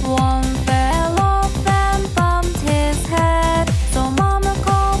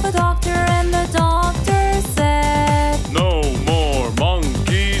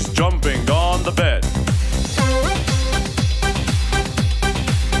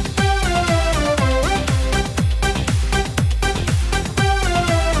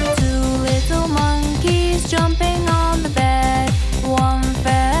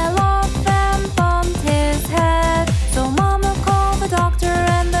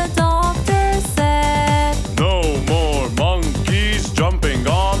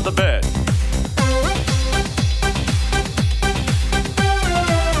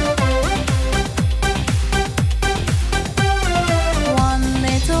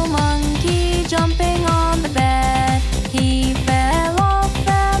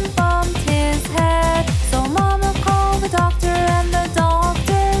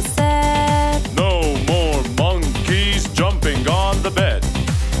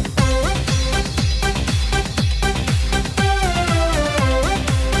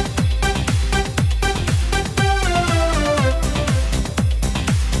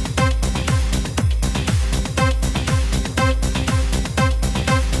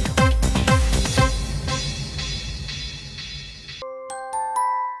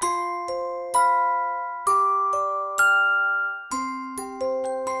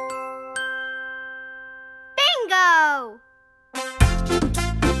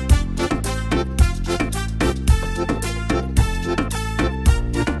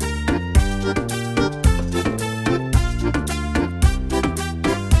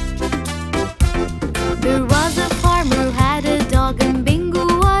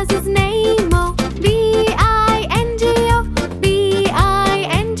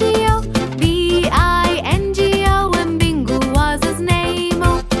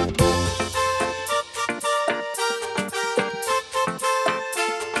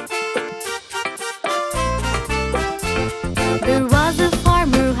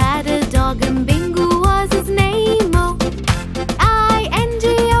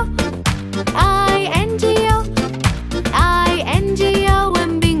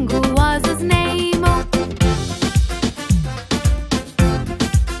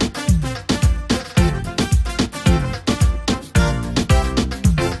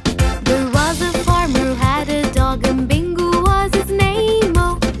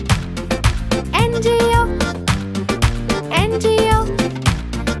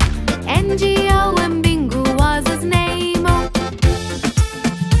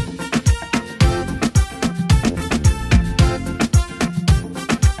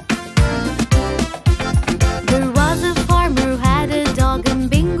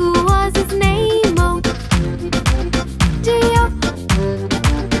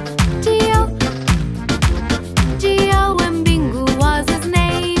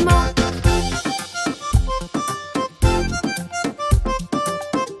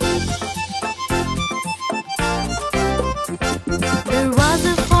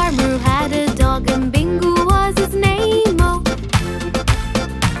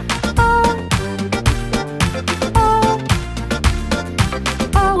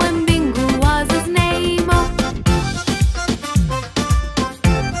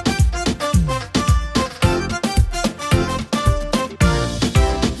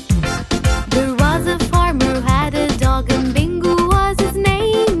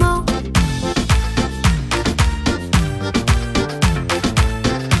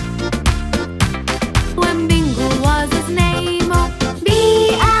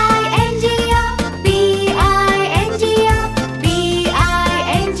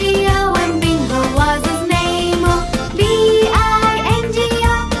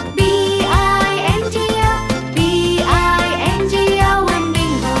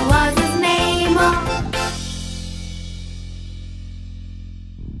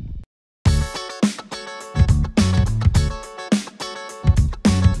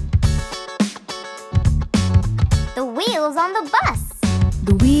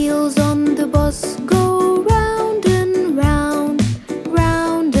wheels on the bus go round and round,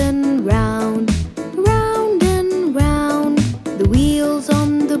 round and round, round and round. The wheels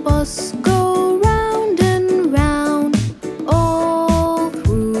on the bus go round and round, all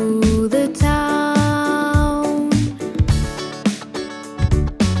through the town.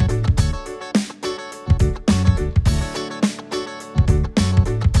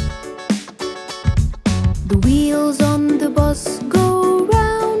 The wheels on the bus go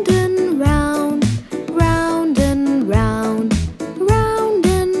round and round, round and round, round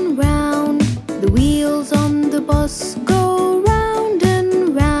and round. The wheels on the bus go round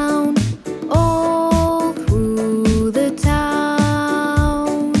and round, all through the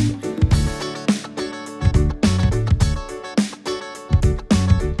town.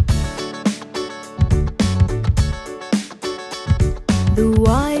 The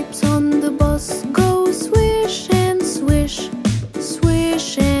wipes on the bus go swish and swish,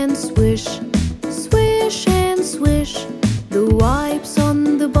 swish and swish, swish and swish. The wipes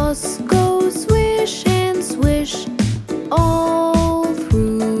on the bus go swish and swish, all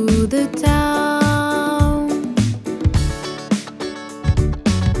through the town.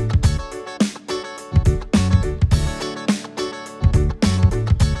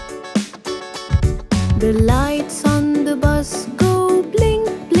 The lights on the bus go blink,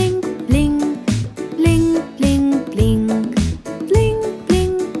 blink, blink, blink, blink, blink, blink,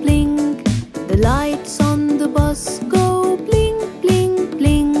 blink, blink. The lights on the bus go blink, blink,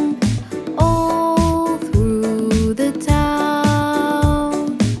 blink, all through the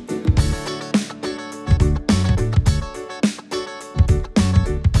town.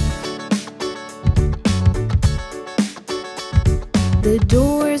 The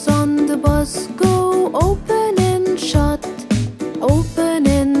doors on the bus go open and shut, open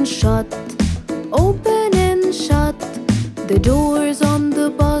and shut, open and shut. The doors on the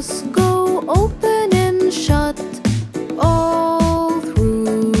bus go open and shut, all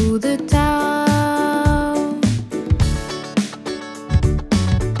through the town.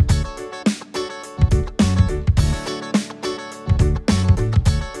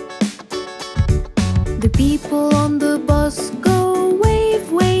 The people on the bus go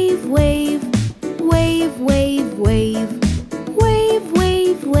wave, wave, wave, wave, wave, wave, wave,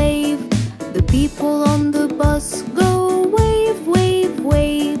 wave, wave. The people on the bus go wave, wave,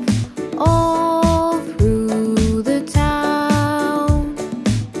 wave, all through the town.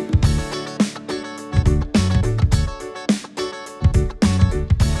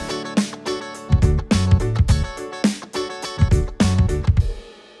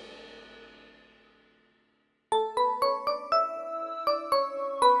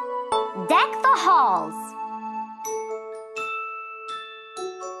 Deck the halls.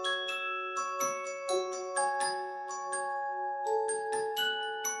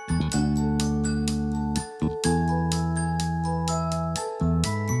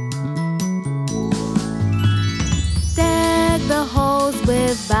 Deck the halls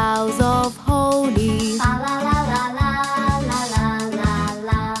with boughs of holly. La la la la la la la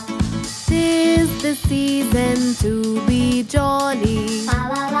la. 'Tis the season to be jolly. La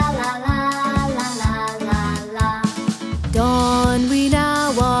la la la la la la la. Don we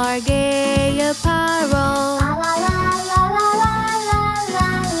now our gay apparel. La la la la la la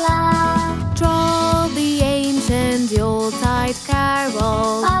la la. Troll the ancient Yuletide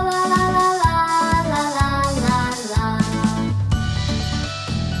carol. La la la la la la la la.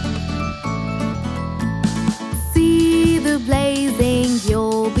 See the blazing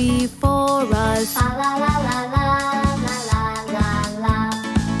Yule before us. La la la la la la la la.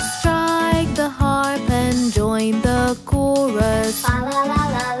 Strike the harp and join the chorus. La la la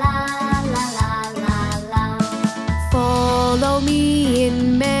la la la la la. Follow me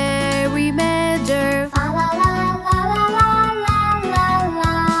in merry measure, La la la la la la la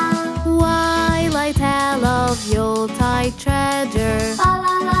la. while I tell of Yuletide treasure. La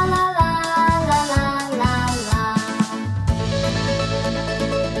la la la la la la la.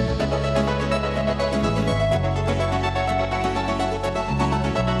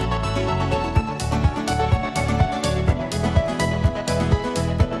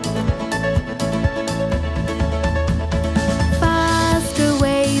 Fast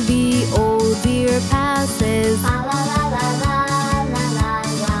away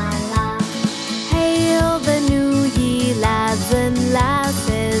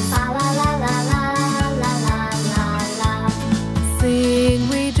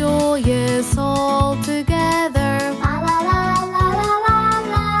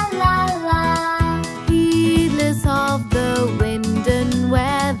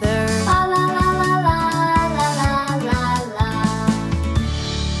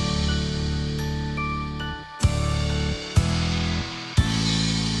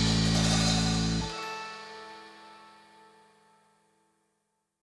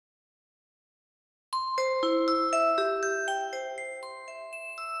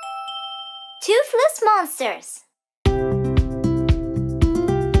Toothless Monsters.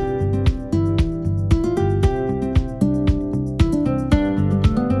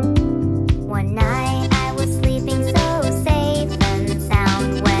 One night I was sleeping so safe and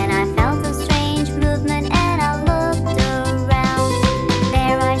sound when I felt a strange movement and I looked around.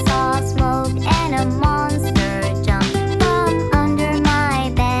 There I saw smoke and a monster jump from under my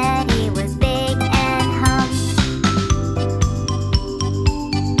bed. He was big and humped.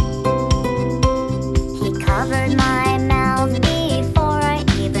 He covered my mouth before I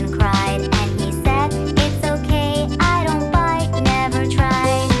even cried, and he said, "It's okay, I don't bite, never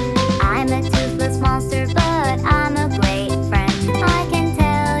try. I'm a toothless monster, but I'm a great friend. I can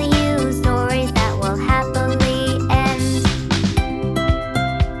tell you stories that will happily end."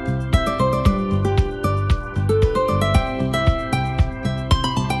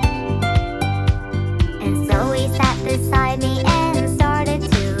 And so he sat beside me and started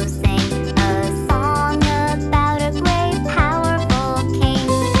to sing a song about a great, powerful king.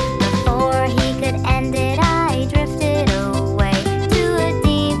 Before he could end it, I drifted away to a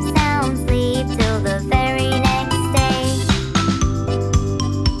deep sound sleep till the very next day.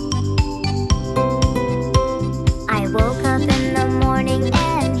 I woke up in the morning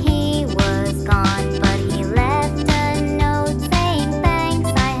and he was gone, but he left a note saying, "Thanks,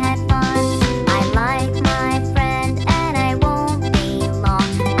 I had fun. I like my friend and I won't be long.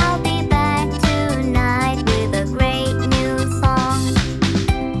 I'll be back tonight with a great new song."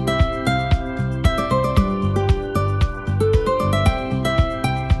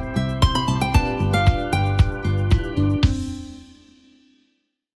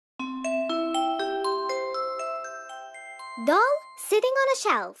 Doll sitting on a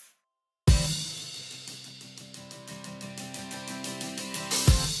shelf.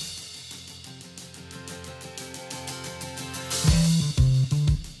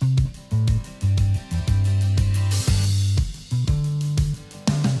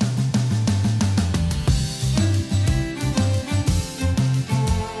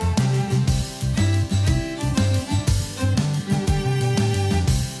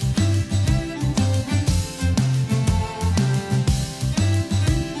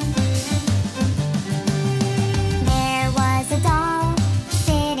 There was a doll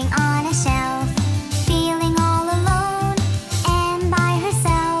sitting on a shelf, feeling all alone and by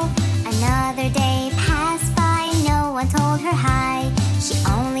herself. Another day passed by, no one told her hi. She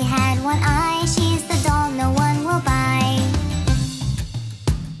only had one eye, she's the doll no one will buy.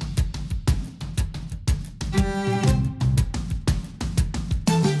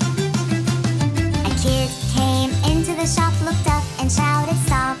 A kid came into the shop, looked up and shouted,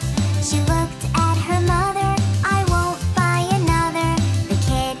 "Stop!" She looked at her mother, "I won't buy another." The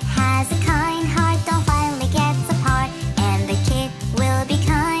kid has a kind heart, doll finally gets apart, and the kid will be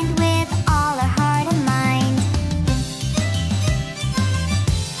kind with all her heart and mind.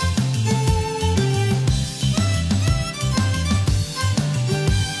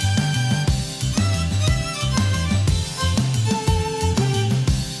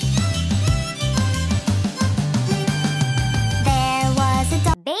 There was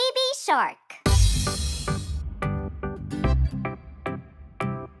a baby shark.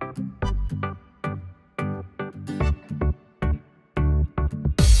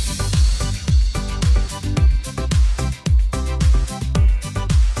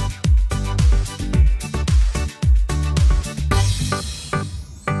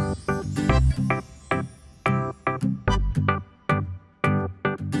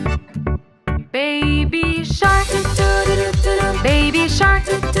 Baby shark, baby shark,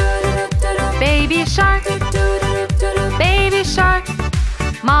 baby shark, baby shark,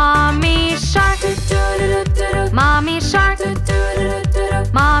 mommy shark, mommy shark,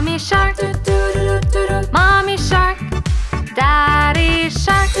 mommy shark, mommy shark, daddy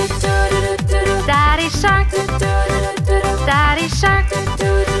shark, daddy shark, daddy shark,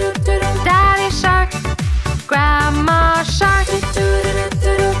 daddy shark, grandma shark,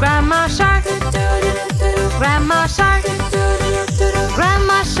 grandma shark, grandma shark,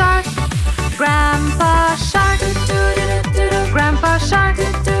 grandma shark, grandpa shark, grandpa shark,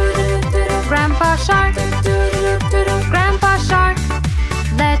 grandpa shark, grandpa shark.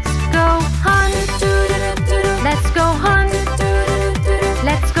 Let's go hunt, let's go hunt,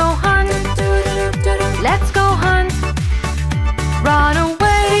 let's go hunt, let's go hunt. Run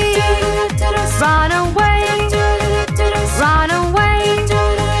away, run away, run away,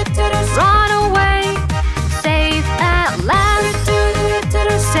 run away. Safe and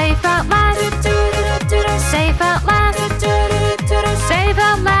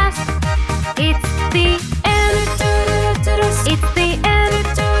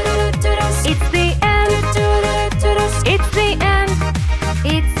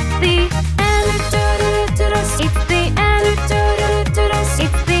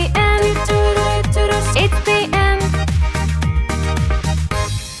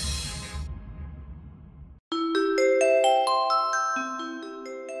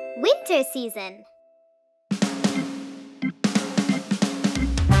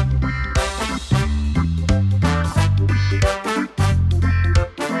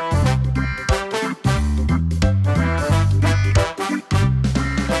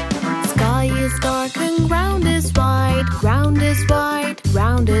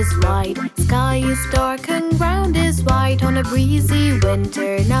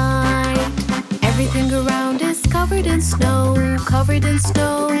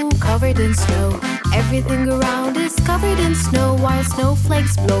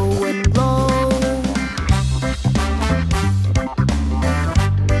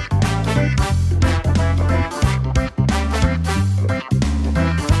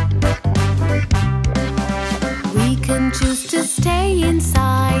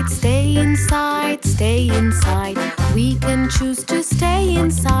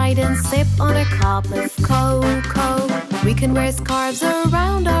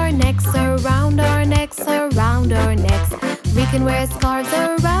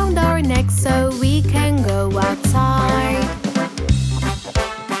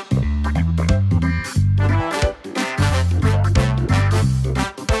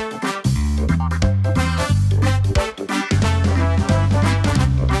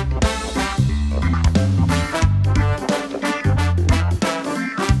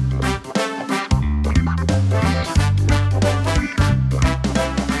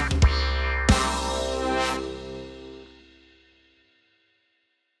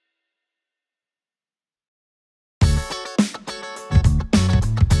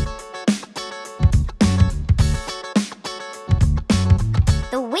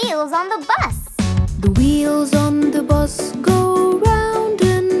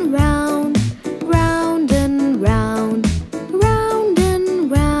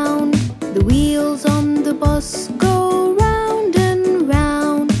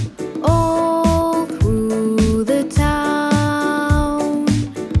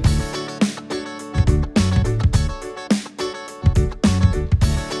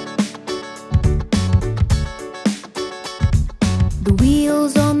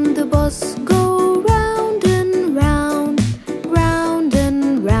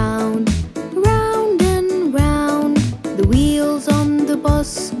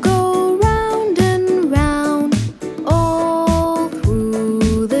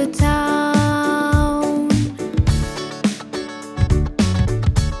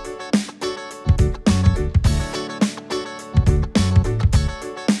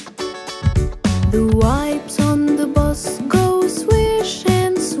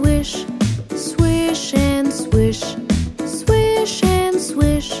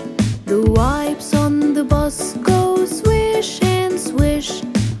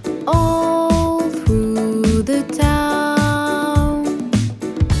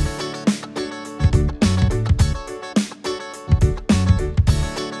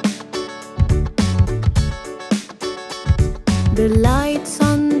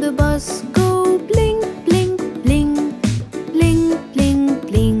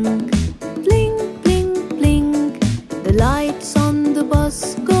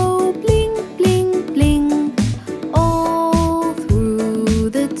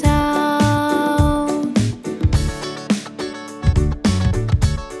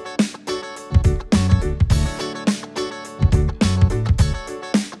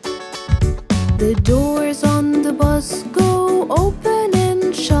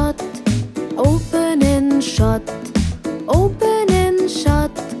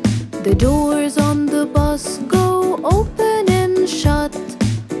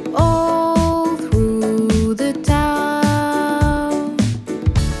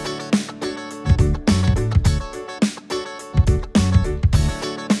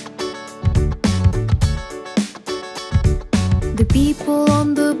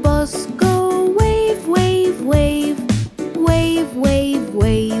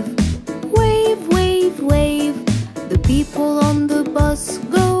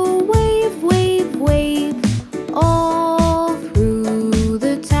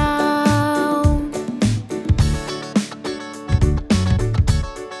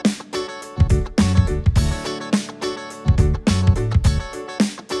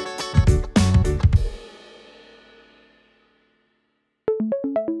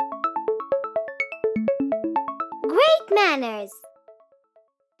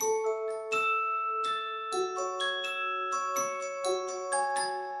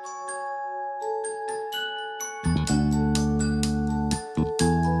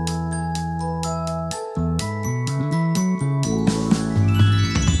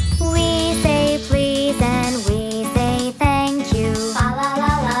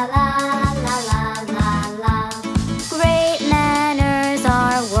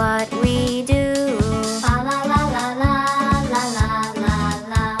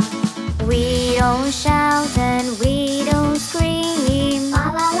then we don't scream. La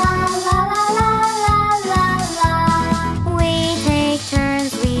la la la la la la la la. We take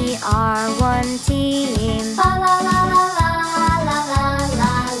turns, we are one team. La la la la la la la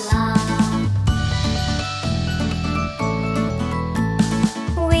la la.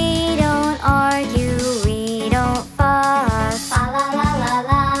 We don't argue, we don't fuss. La la la la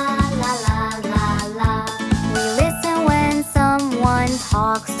la la la la la. We listen when someone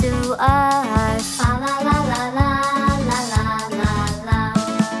talks to us. La la la la la la la la la.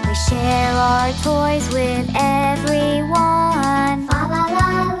 We share our toys with everyone. La la la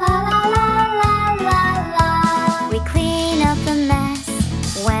la la la la la. We clean up the mess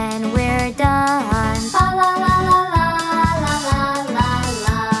when we're done. La la la la la la la la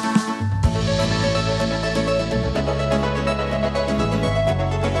la.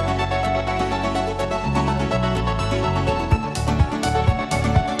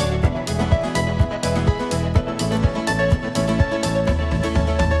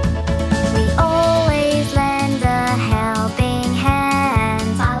 We always lend a helping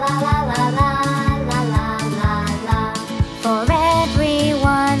hand. La la la la la la la la la. For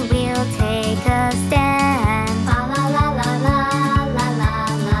everyone we'll take a stand. La la la la la la la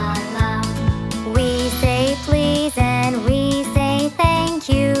la la. We say please and we say thank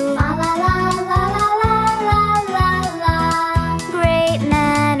you. La la la la la la la la la. Great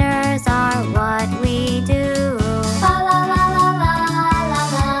manners are what we do. La la la la la la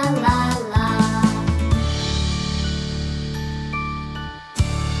la la la.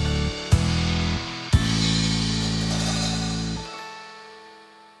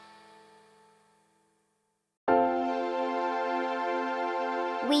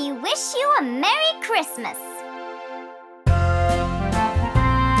 We wish you a Merry Christmas.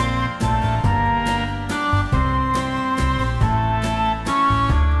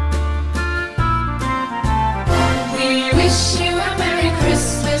 We wish you a Merry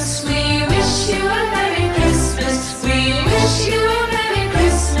Christmas. We wish you a Merry Christmas. We wish you a Merry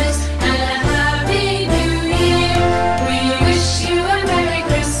Christmas and a Happy New Year. We wish you a Merry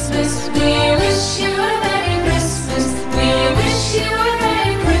Christmas. We wish you a Merry Christmas. We wish you a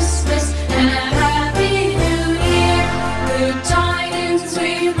Merry Christmas and a Happy New Year. Good tidings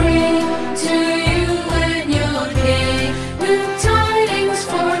we bring to you and your King. Good tidings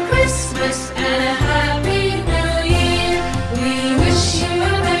for Christmas and a Happy New Year. We wish you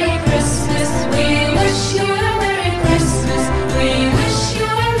a Merry Christmas. We wish you a Merry Christmas. We wish you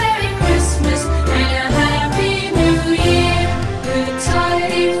a Merry Christmas and a Happy New Year. Good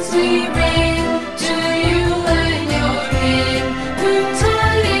tidings we bring to you and your King. Good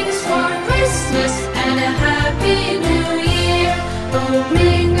tidings for Christmas and a Happy New Year. Oh,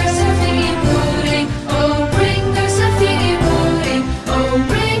 bring us a figgy pudding. Oh, bring us a figgy pudding. Oh,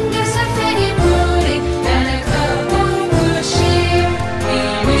 bring us a figgy pudding and a cup of good cheer. We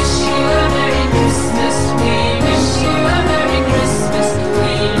wish you a Merry Christmas. We wish you a Merry Christmas.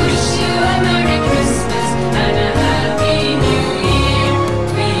 We wish you a Merry Christmas and a Happy New Year.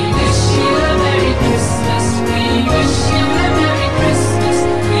 We wish you a Merry Christmas. We wish you a Merry Christmas.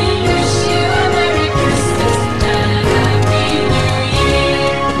 We wish you a Merry Christmas and a Happy New Year.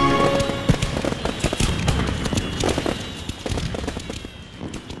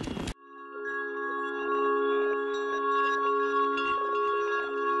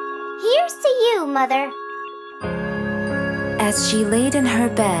 Here's to you, Mother. As she laid in her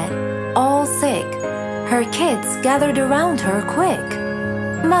bed, all sick, her kids gathered around her quick.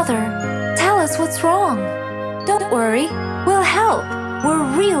 Mother, tell us what's wrong. Don't worry, we'll help. We're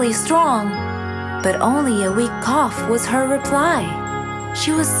really strong. But only a weak cough was her reply.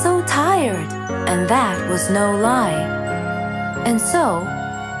 She was so tired, and that was no lie. And so,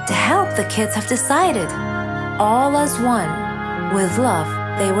 to help, the kids have decided, all as one, with love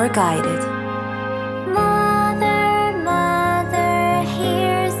they were guided. Mother, Mother,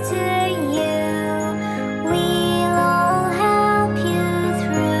 here's to you. We'll all help you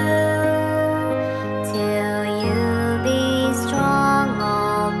through till you be strong,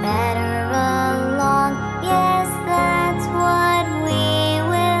 all better along. Yes, that's what we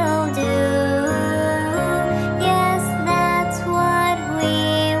will do. Yes, that's what we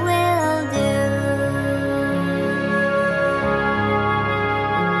will do.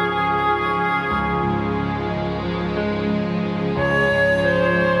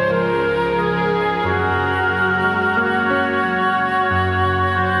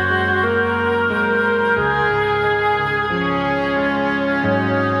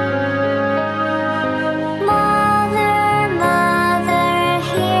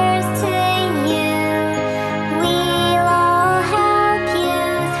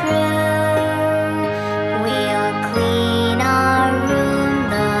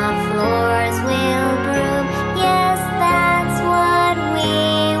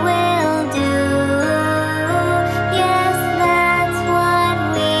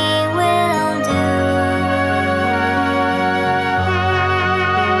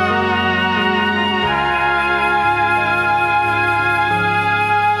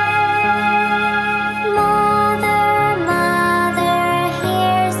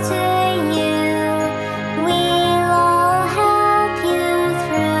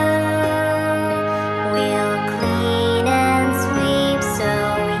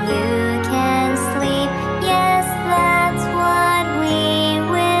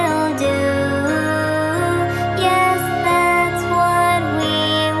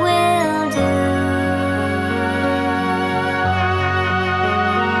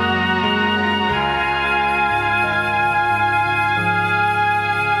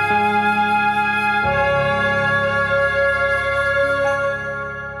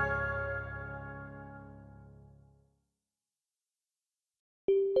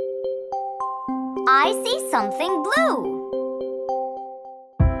 something blue.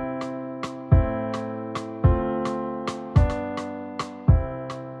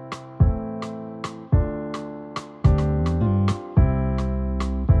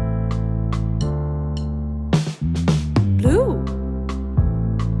 Blue.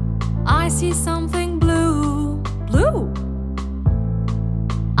 I see something blue. Blue.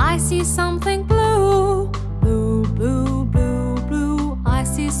 I see something blue. Blue, blue, blue, blue. I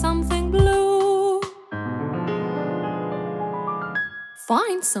see something blue.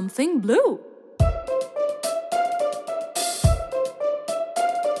 Find something blue.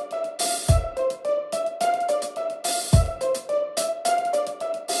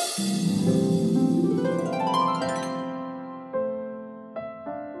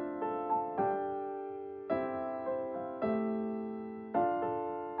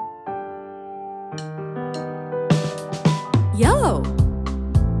 Yellow.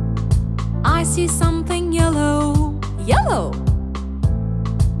 I see something yellow. Yellow.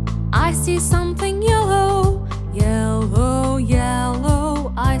 I see something yellow. Yellow,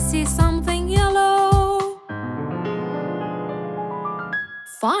 yellow. I see something yellow.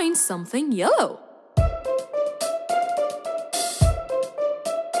 Find something yellow.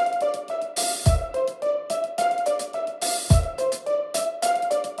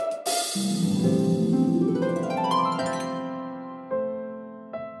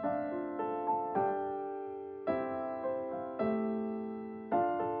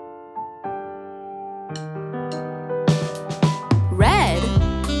 Red.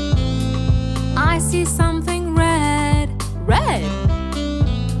 I see something red. Red.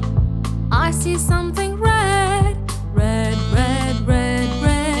 I see something red. Red, red, red,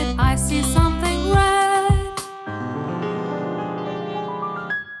 red. I see something red.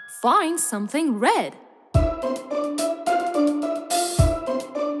 Find something red.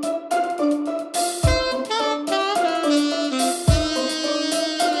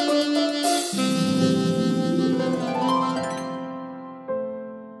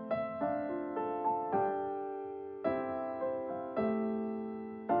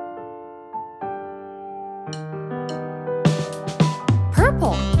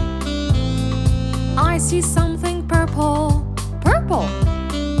 Purple. I see something purple. Purple.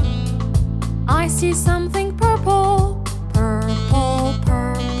 I see something purple. Purple,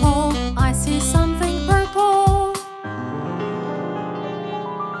 purple. I see something purple.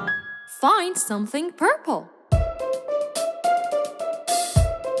 Find something purple.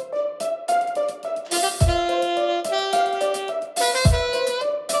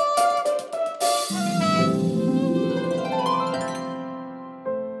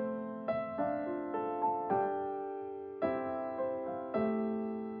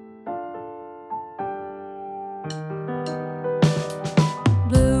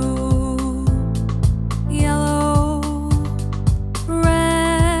 Blue, yellow,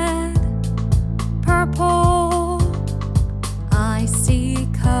 red, purple. I see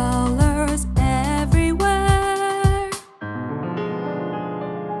colors everywhere.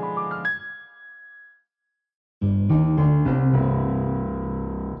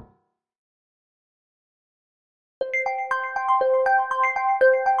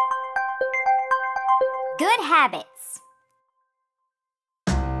 Good habits.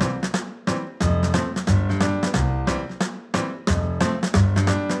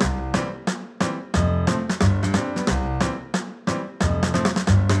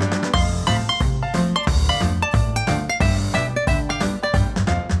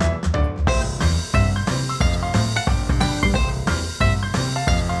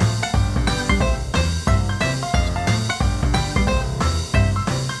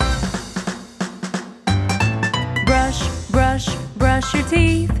 Brush your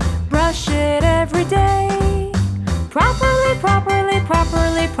teeth, brush it every day. Properly, properly,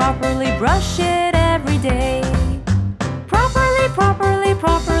 properly, properly brush it every day. Properly, properly,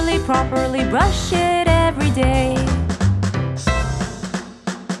 properly, properly brush it every day.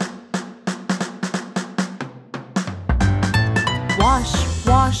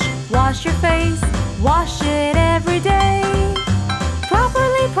 Wash your face, wash it every day.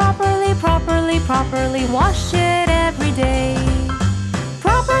 Properly, properly, properly, properly wash it every day.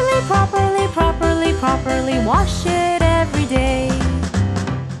 Properly, properly, properly, properly wash it every day.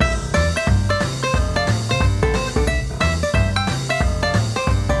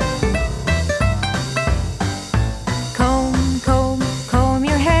 Comb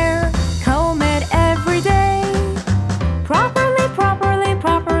your hair, comb it every day. Properly, properly,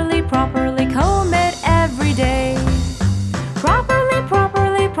 properly, properly comb it every day. Properly,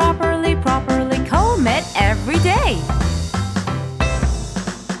 properly, properly, properly comb it every day.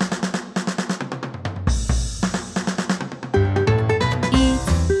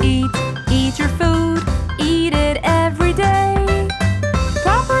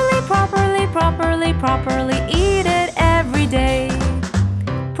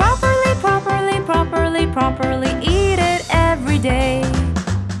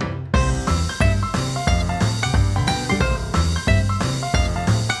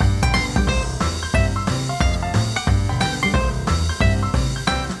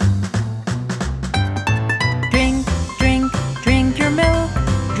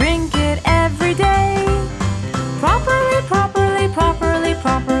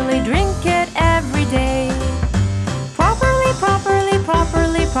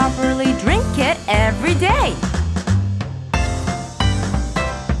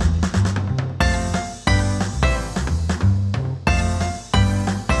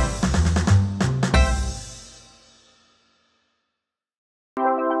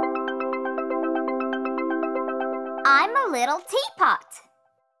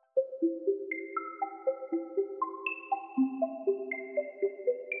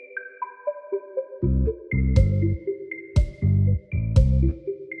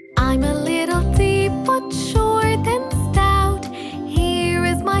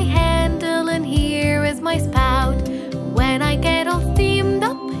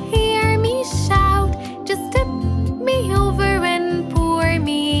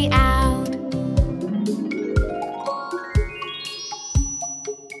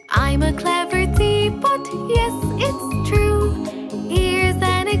 I'm a clever teapot, yes, it's true. Here's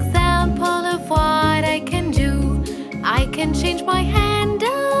an example of what I can do. I can change my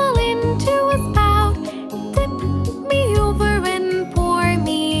handle into a spout, tip me over and pour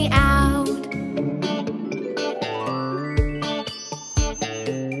me out.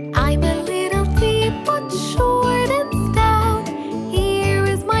 I'm a little teapot, short and stout. Here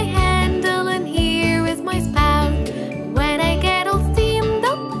is my handle and here is my spout. When I get all steamed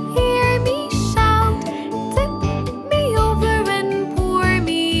up, hear me shout, tip me over and pour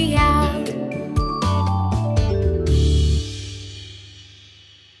me out.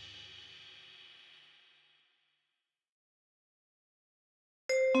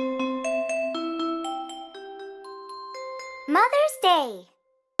 Mother's Day.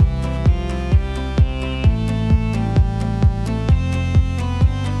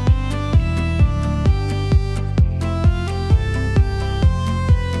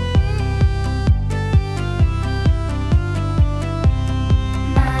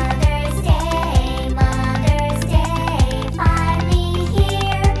 Mother's Day, Mother's Day, find me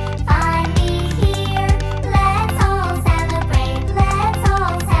here, find me here. Let's all celebrate, let's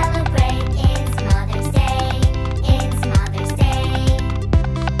all celebrate. It's Mother's Day, it's Mother's Day.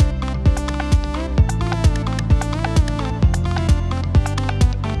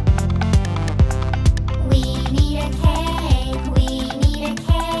 We need a cake, we need a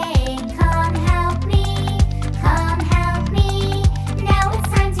cake. Come help me, come help me. Now it's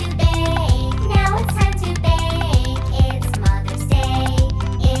time to bake, now it's time to bake. It's Mother's Day,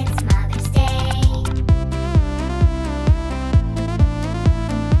 it's Mother's Day.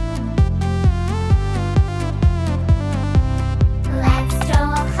 Let's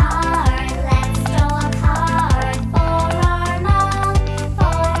throw a card, let's throw a card for our mom,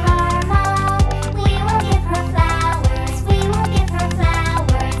 for our mom. We will give her flowers, we will give her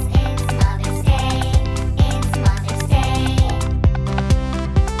flowers. It's Mother's Day, it's Mother's Day.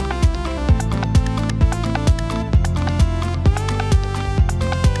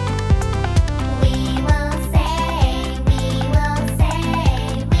 We will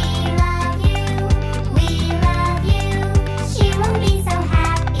say, we love you, we love you. She will be so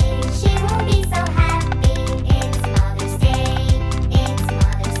happy, she will be so happy. It's Mother's Day, it's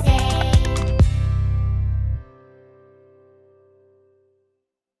Mother's Day.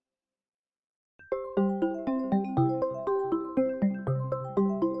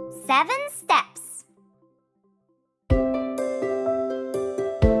 Seven steps.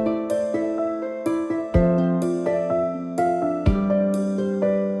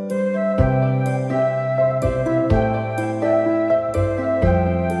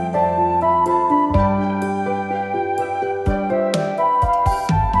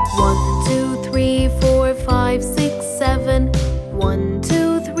 One, two, three, four, five, six, seven. 1,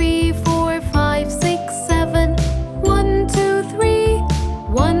 2, 3, 4, 5, 6, 7. 1, 2, 3.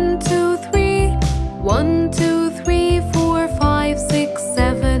 1, 2, 3. 1, 2, 3, 4, 5, 6,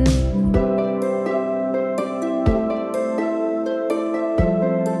 7.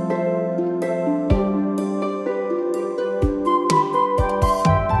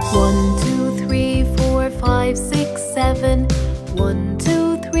 One, two, three, four, five, six, seven. 1,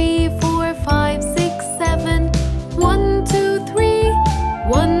 2, 3, 4, 5, 6, 7. 1, 2, 3.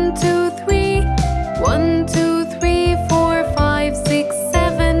 1, 2, 3. 1, 2, 3, 4, 5, 6,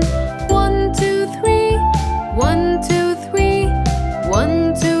 7. 1, 2, 3. 1, 2, 3.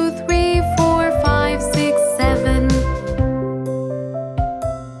 1, 2, 3, 4, 5, 6, 7.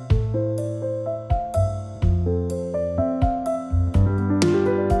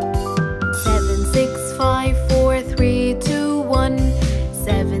 Seven, 6, 5, 4, 3, 2, 1.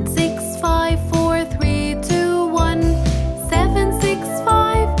 7, 6, 5, 4, 3, 2, 1. 7, 6,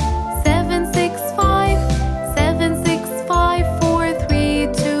 5. 7, 6, 5. 7, 6, 5, 4, 3,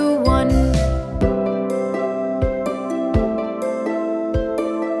 2, 1.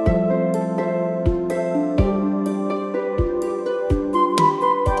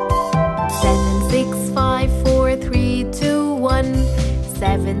 Seven, 6, 5, 4, 3, 2, 1.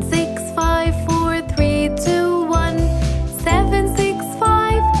 7, 6, 5, 4, 3, 2, 1. 7, 6,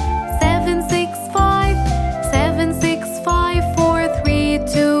 5. 7, 6, 5. 7, 6, 5, 4, 3,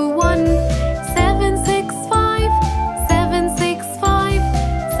 2, 1. 7, 6, 5. 7, 6, 5.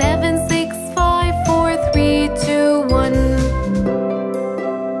 7, 6, 5, 4, 3, 2, 1.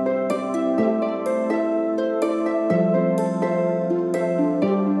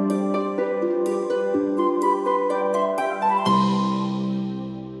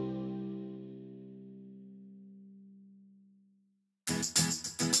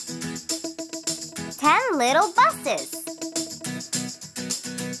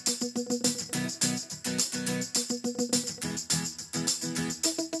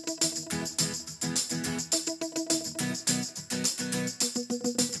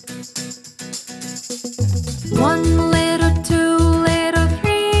 One little, two little,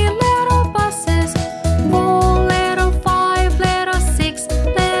 three little buses. Four little, five little, six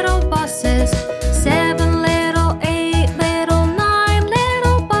little buses. Seven little, eight little, nine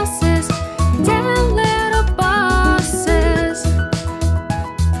little buses. 10 little buses.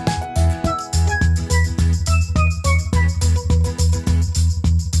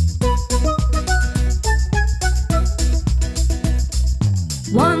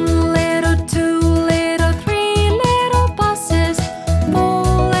 One little, two little, three little buses.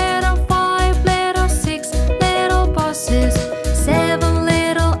 Four little, five little, six little buses. Seven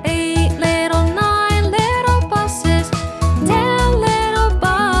little, eight little, nine little buses. 10 little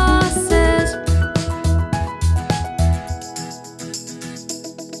buses.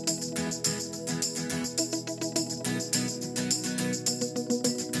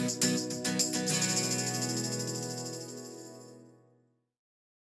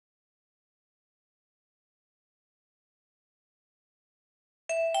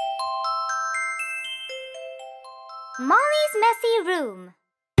 Molly's Messy Room.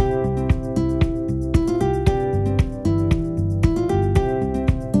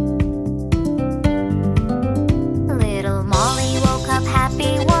 Little Molly woke up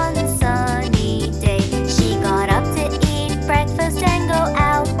happy one sunny day. She got up to eat breakfast and go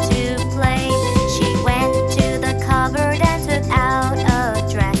out to play. She went to the cupboard and took out a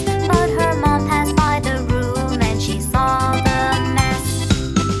dress, but her mom passed by the room and she saw the mess.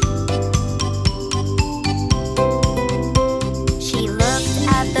 She looked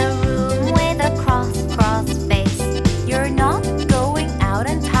at the room with a cross face. You're not going out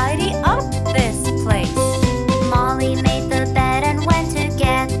and tidy up this place. Molly made the bed and went to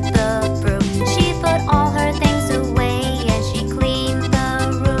get the broom. She put all her things away and she cleaned the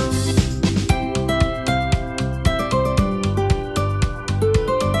room.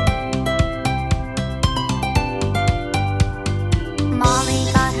 Molly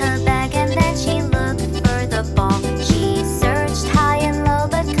got her bag and then she looked for the ball. She searched high and low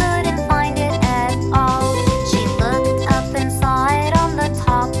but couldn't find it at all. She looked up and saw it on the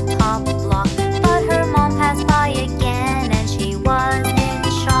top block, but her mom passed by again and she was in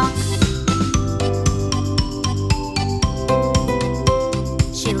shock.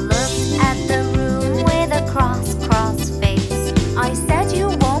 She looked at the room with a cross face. I said you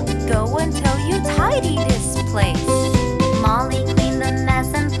won't go until you tidy this place. Molly cleaned the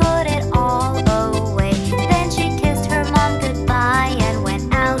mess and put it all away. Then she kissed her mom goodbye and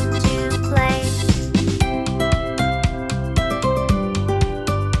went out to play.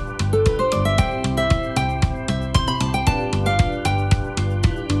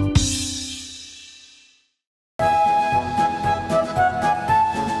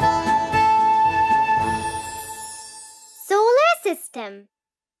 Solar System.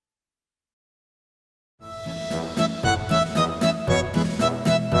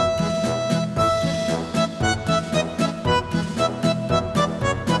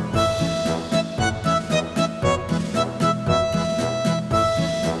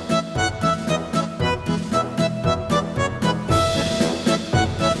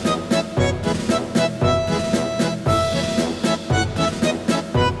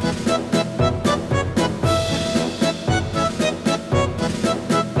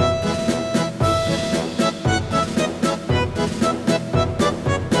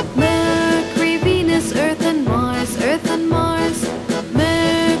 Mercury, Venus, Earth and Mars, Earth and Mars.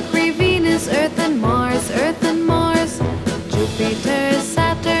 Mercury, Venus, Earth and Mars, Earth and Mars. Jupiter,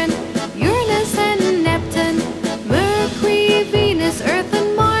 Saturn, Uranus and Neptune. Mercury, Venus, Earth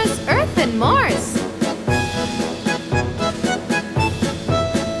and Mars, Earth and Mars.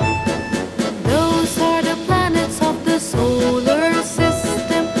 Those are the planets of the solar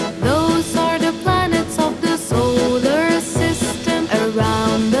system. Those are the planets of the solar system.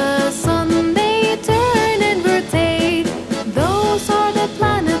 Around the sun they turn and rotate. Those are the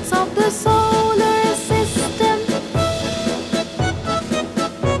planets of the solar system.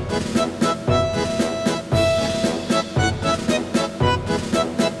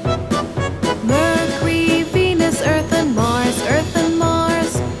 Mercury, Venus, Earth and Mars, Earth and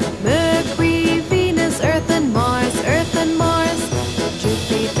Mars. Mercury, Venus, Earth and Mars, Earth and Mars.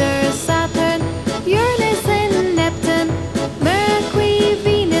 Jupiter, Saturn, Uranus and Neptune. Mercury,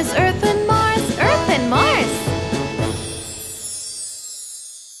 Venus, Earth and Mars, Earth and Mars.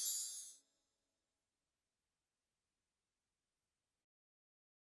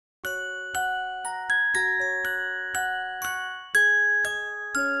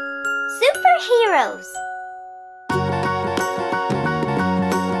 Superheroes.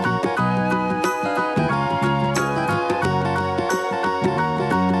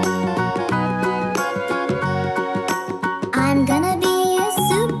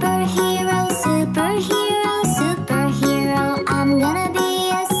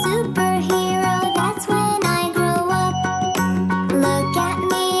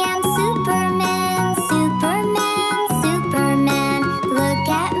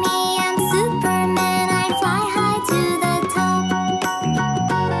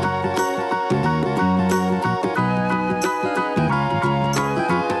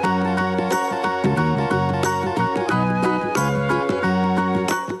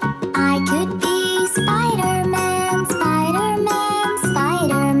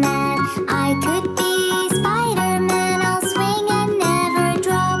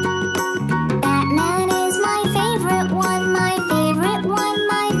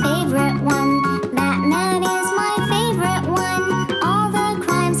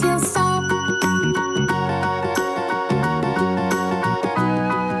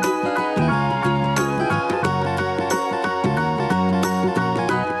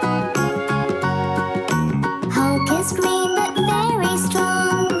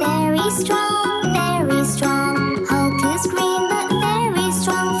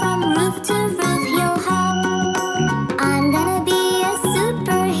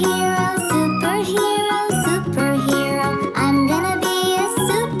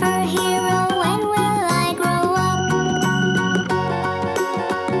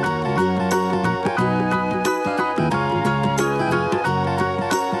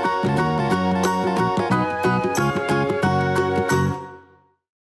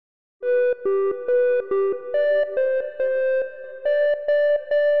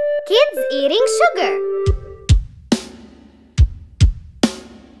 Kids eating sugar.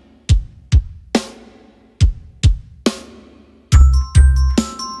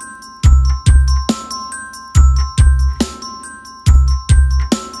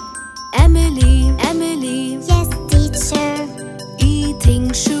 Emily. Yes, teacher.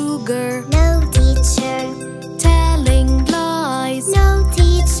 Eating sugar. No, teacher. Telling lies. No,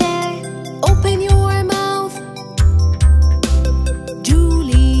 teacher. Open your mouth.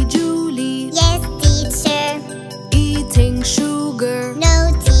 Julie. Yes, teacher. Eating sugar.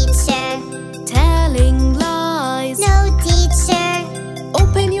 No, teacher. Telling lies. No, teacher.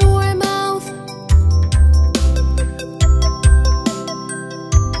 Open your mouth.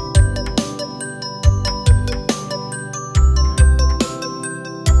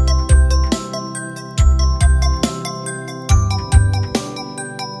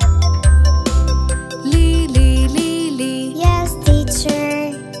 Lily. Yes,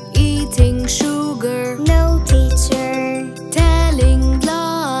 teacher. Eating sugar. No, teacher. Telling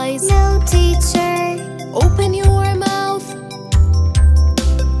lies. No, teacher. Open your mouth.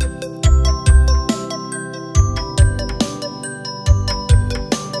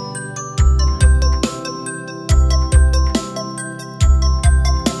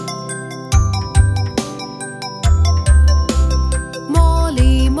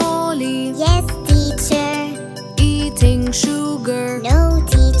 Molly. Yes, teacher. Eating sugar. No,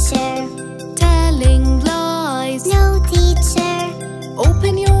 teacher. Telling lies. No, teacher.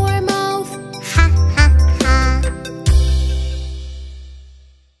 Open your mouth. Ha, ha, ha.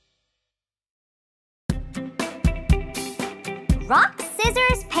 Rock,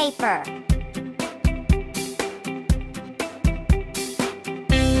 scissors, paper.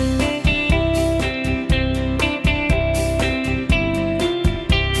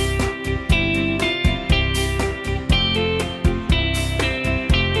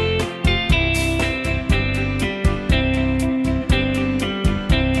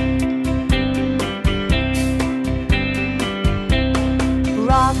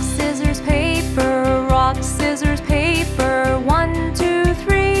 Rock, scissors, paper, rock, scissors, paper. 1, 2,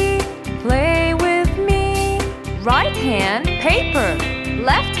 3. Play with me. Right hand, paper.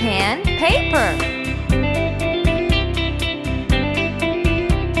 Left hand, paper.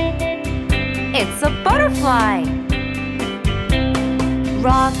 It's a butterfly.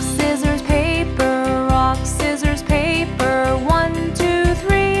 Rock, scissors, paper, rock, scissors, paper. 1, 2,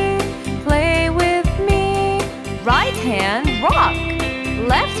 3. Play with me. Right hand, rock.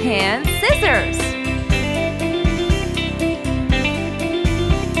 Left hand, scissors.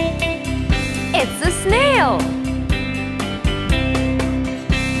 It's a snail.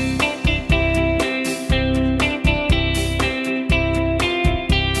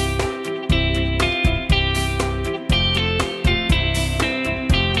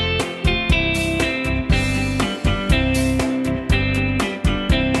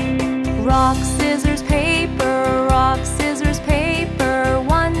 Rock, scissors, paper, rock, scissors, paper.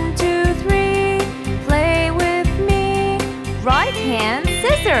 1, 2, 3. Play with me. Right hand,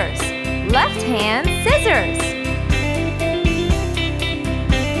 scissors. Left hand, scissors.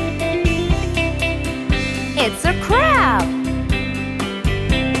 It's a crab.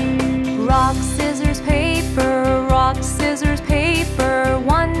 Rock, scissors, paper, rock, scissors, paper.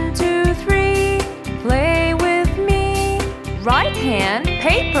 1, 2, 3. Play with me. Right hand,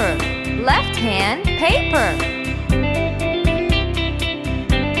 paper. Left hand, paper.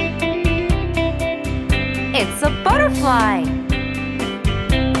 It's a butterfly.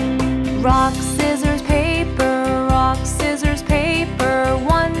 Rock, scissors, paper, rock, scissors, paper.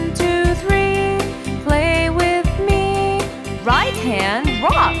 1, 2,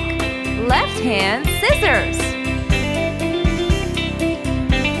 hand, scissors.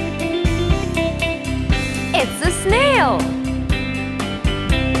 It's a snail.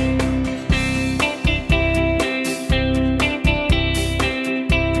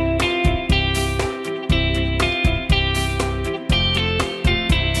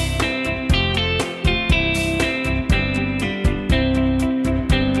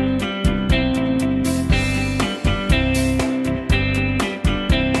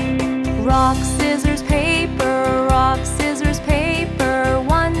 Rock, scissors, paper, rock, scissors, paper.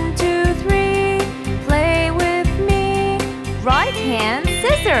 1, 2, 3, play with me. Right hand,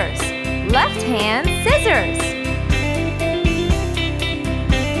 scissors. Left hand, scissors.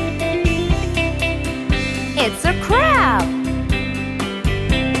 It's a crab.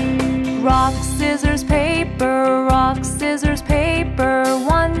 Rock, scissors, paper, rock, scissors, paper.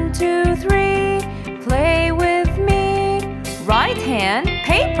 1, 2, 3, play with me. Right hand,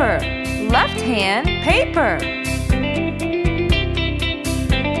 paper. Left hand, paper.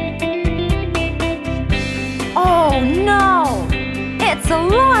 Oh no! It's a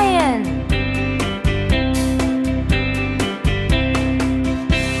lion!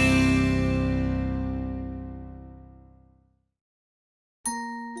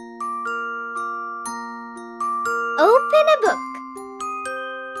 Open a book.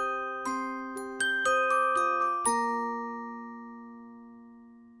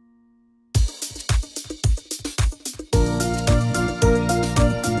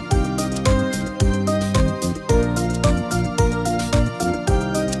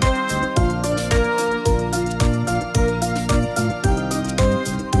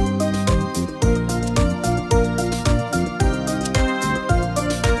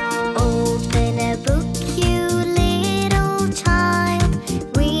 Open a book, you little child.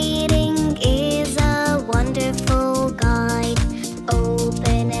 Reading is a wonderful guide.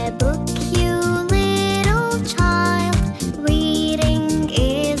 Open a book, you little child. Reading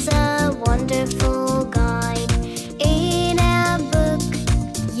is a wonderful guide. In a book,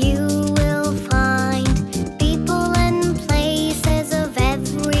 you will find people and places of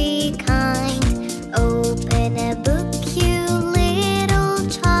every kind. Open a book, you little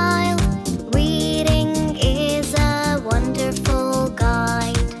child. Reading is a wonderful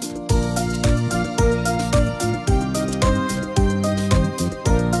guide.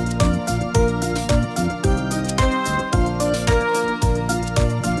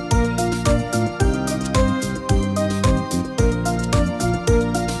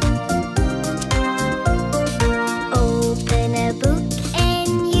 Open a book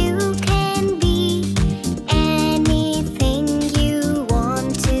and you can be anything you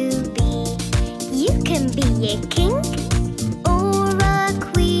want to be. You can be a king or a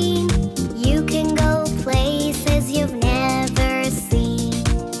queen. You can go places you've never seen.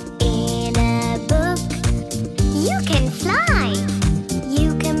 In a book, you can fly.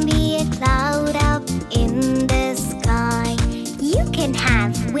 You can be a cloud up in the sky. You can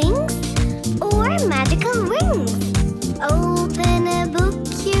have wings or magical rings. Open a book,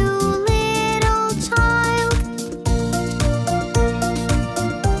 you little child.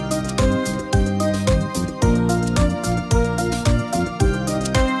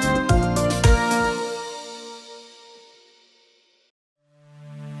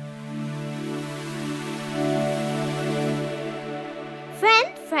 Friend,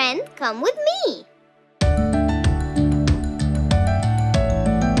 friend, come with me.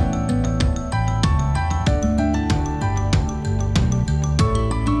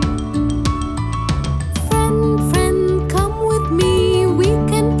 Friend, friend, come with me. We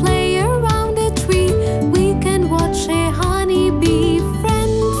can play around a tree. We can watch a honeybee.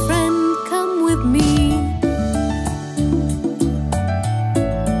 Friend, friend, come with me.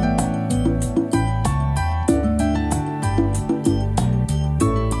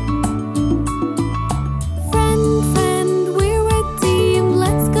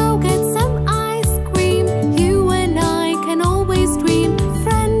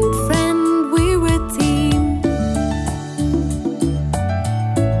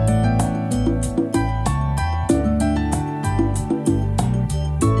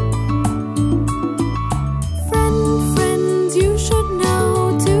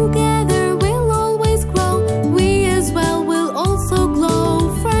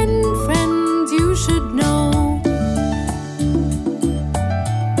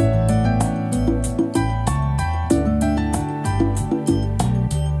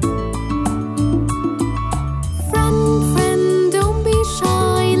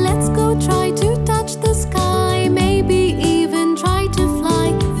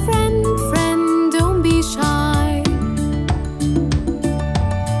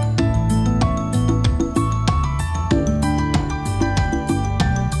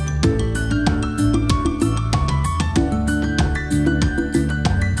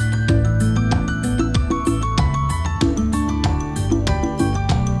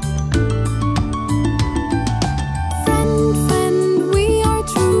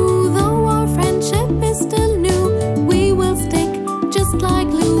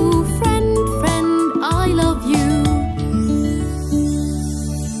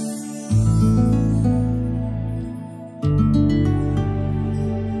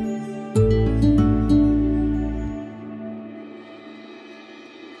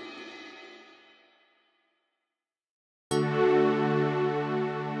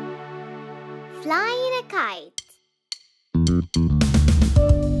 flying a kite.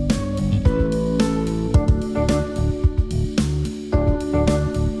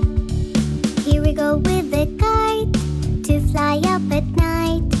 Here we go with the kite to fly up at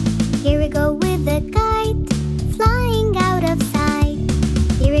night. Here we go with the kite flying out of sight.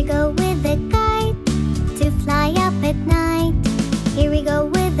 Here we go with the kite to fly up at night. Here we go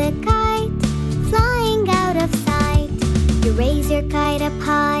with the kite flying out of sight. You raise your kite up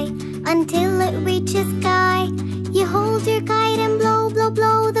high until it reaches sky. You hold your kite and blow, blow,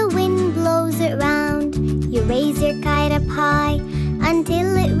 blow. The wind blows it round. You raise your kite up high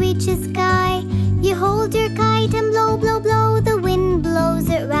until it reaches sky. You hold your kite and blow, blow, blow. The wind blows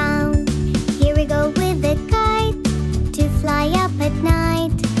it round. Here we go with the kite to fly up at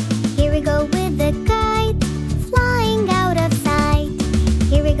night. Here we go with the kite flying out of sight.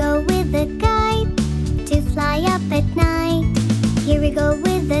 Here we go with the kite to fly up at night. Here we go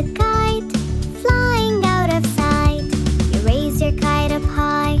with the kite flying out of sight. You raise your kite up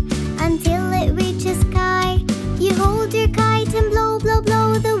high until it reaches sky. You hold your kite and blow, blow,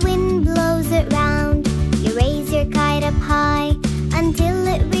 blow. The wind blows it round. You raise your kite up high until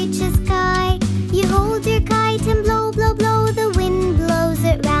it reaches sky. You hold your kite and blow, blow, blow. The wind blows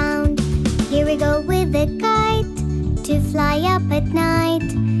it round. Here we go with the kite to fly up at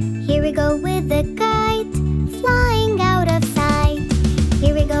night. Here we go with the kite flying out of sight.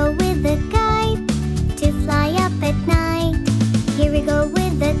 Here we go with the kite to fly up at night. Here we go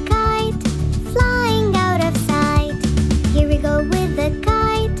with the kite flying out of sight. Here we go with the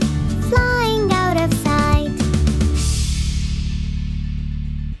kite flying out of sight.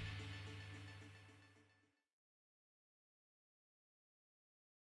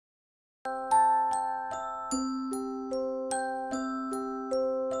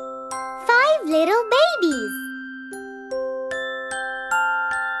 Five little babies.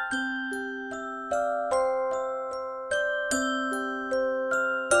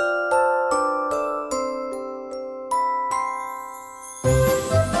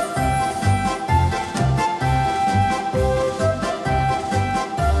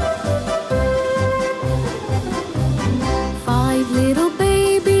 Five little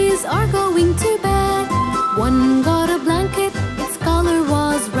babies are going to bed. One got a blanket, its color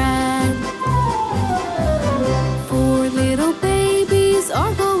was red. Four little babies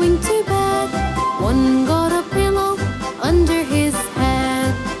are going to bed. One got a pillow under his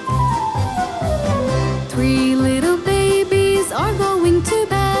head. Three little babies are going to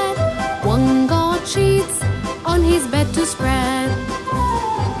bed. One got sheets on his bed to spread.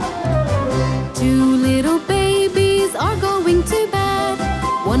 Two little babies are going to bed.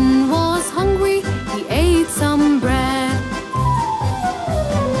 One was hungry, he ate some bread.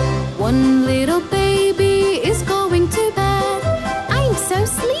 One little baby is going to bed. I'm so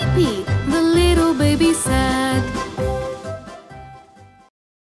sleepy, the little baby said.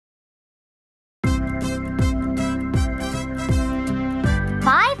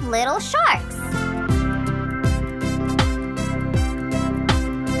 Five little sharks.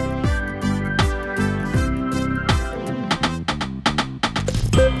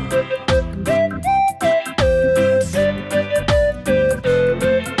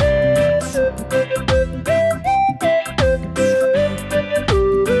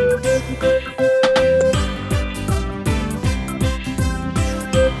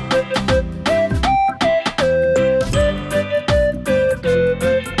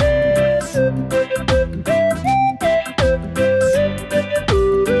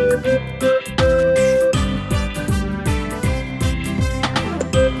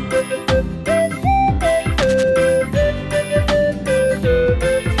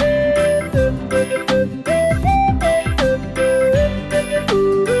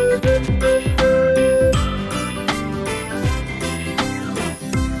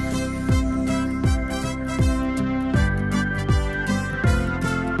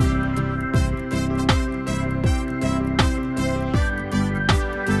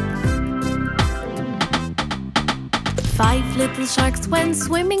 Five little sharks went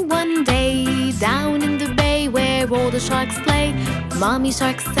swimming one day down in the bay where all the sharks play. Mommy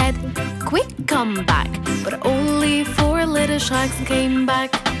shark said, "Quick, come back." But only four little sharks came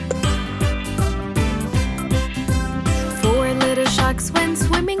back. Four little sharks went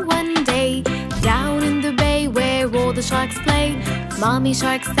swimming one day down in the bay where all the sharks play. Mommy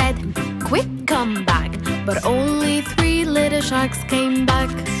shark said, "Quick, come back." But only three little sharks came back.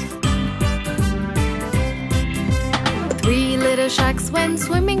 Three little sharks went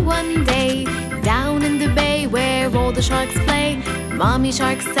swimming one day down in the bay where all the sharks play. Mommy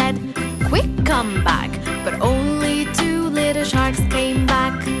shark said, "Quick, come back." But only two little sharks came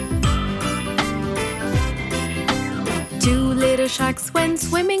back. sharks went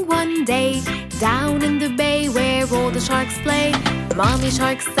swimming one day, down in the bay where all the sharks play. Mommy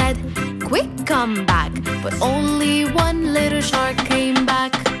shark said, "Quick, come back," but only one little shark came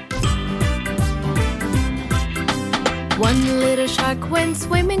back. One little shark went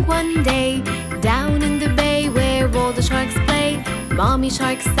swimming one day, down in the bay where all the sharks play. Mommy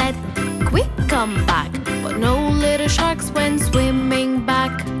shark said, "Quick, come back," but no little sharks went swimming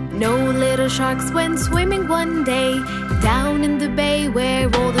back. No little sharks went swimming one day, down in the bay where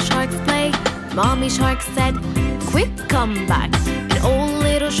all the sharks play. Mommy shark said, "Quick, come back," and all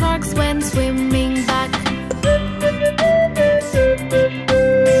little sharks went swimming back.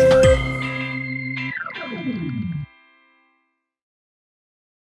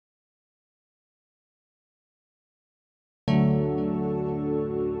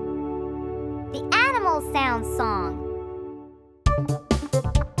 The Animal Sound Song.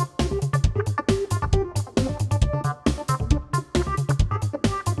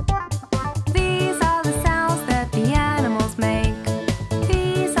 These are the sounds that the animals make.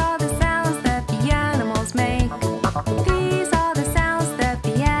 These are the sounds that the animals make. These are the sounds that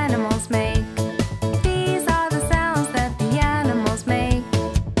the animals make. These are the sounds that the animals make.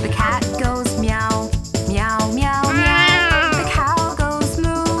 The cat goes meow, meow, meow, meow. The cow goes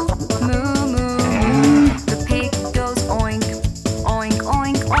moo, moo, moo, moo. The pig goes oink, oink,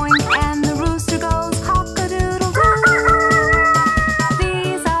 oink, oink. And the rooster goes cock-a-doodle-doo.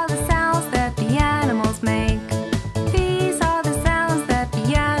 These are the sounds that the animals make. These are the sounds that the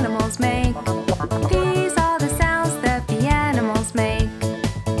animals make. These are the sounds that the animals make.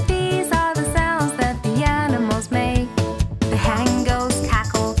 These are the sounds that the animals make. The hen goes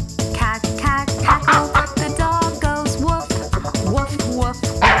cackle, cack, cack, cackle. The dog goes woof, woof, woof,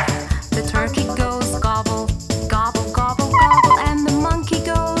 woof. The turkey goes gobble, gobble, gobble, gobble. And the monkey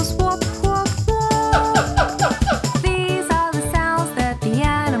goes whoop, whoop, whoop. These are the sounds that the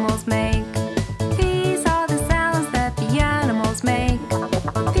animals make. These are the sounds that the animals make.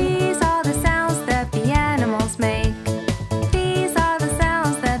 These are the sounds that the animals make. These are the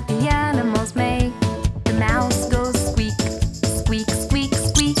sounds that the animals make. The mouse goes squeak, squeak, squeak,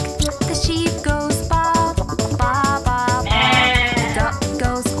 squeak. The sheep goes bob, bob, bob. The duck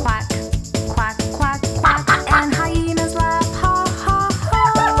goes quack, quack, quack, quack. And hyenas laugh, ha, ha, ha.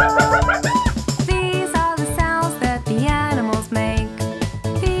 These are the sounds that the animals make.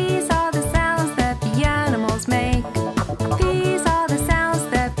 These are the sounds that the animals make. These are the sounds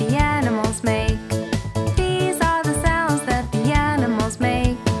that the animals make. These are the sounds that the animals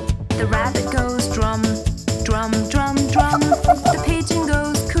make. The rabbit goes drum, drum, drum, drum. The pigeon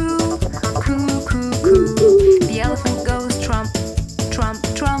goes coo, coo, coo, coo. The elephant goes trump, trump,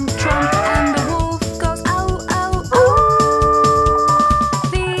 trump, trump. And the wolf goes ow, ow, ow.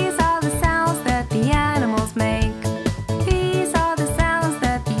 These are the sounds that the animals make. These are the sounds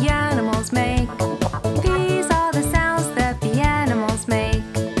that the animals make. These are the sounds that the animals make.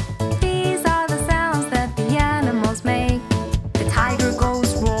 These are the sounds that the animals make. The tiger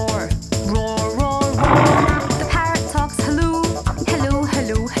goes roar, roar, roar, roar. The parrot talks hello, hello,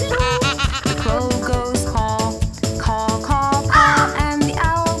 hello, hello. The crow goes caw, caw, caw, caw. And the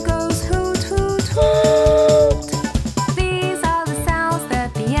owl goes hoot, hoot, hoot. These are the sounds that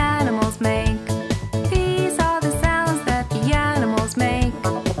the animals make. These are the sounds that the animals make.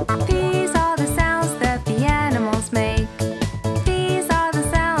 These are the sounds that the animals make. These are the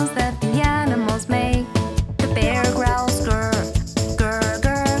sounds that the animals make. The bear growls grr, grr,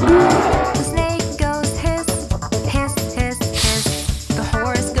 grr, grr. The snake goes hiss, hiss, hiss, hiss. The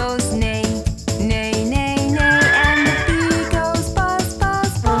horse goes neigh, neigh, neigh, neigh. And the bee goes buzz,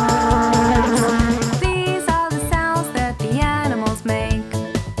 buzz, buzz. These are the sounds that the animals make.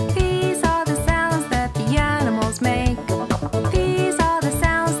 These are the sounds that the animals make. These are the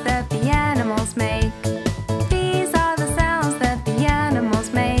sounds that the animals make. These are the sounds that the animals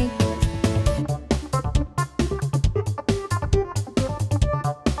make.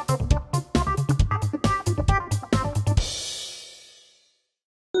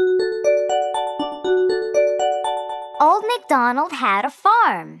 Old MacDonald had a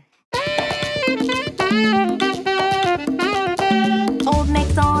farm. Old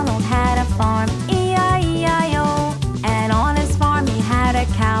MacDonald had a farm, E-I-E-I-O. And on his farm he had a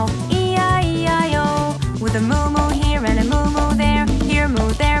cow, E-I-E-I-O. With a moo-moo here and a moo-moo there, here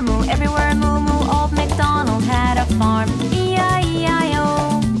moo, there moo, everywhere moo-moo. Old MacDonald had a farm,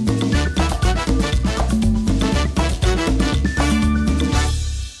 E-I-E-I-O.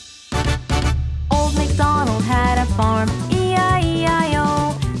 Old MacDonald had a farm,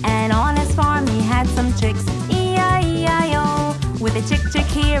 E-I-E-I-O. And on his farm he had some chicks,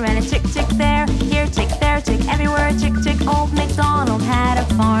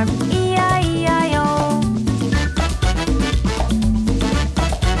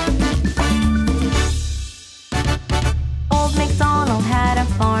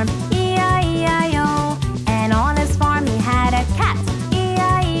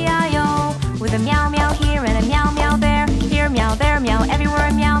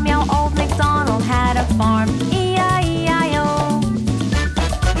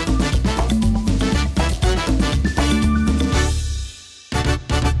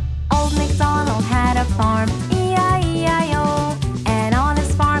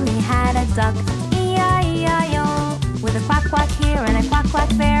 duck, E-I-E-I-O. With a quack quack here and a quack quack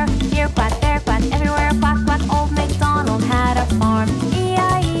there, here quack, there quack, everywhere quack quack. Old MacDonald had a farm,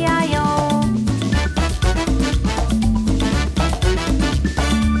 E-I-E-I-O.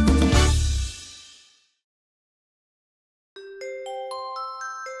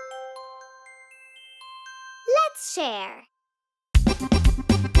 Let's share.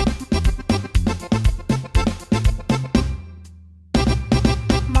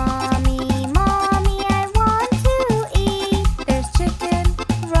 Mommy, Mommy, I want to eat. There's chicken,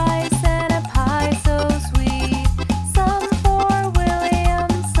 rice, and a pie so sweet. Some for William,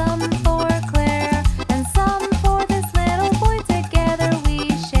 some for Claire, and some for this little boy. Together we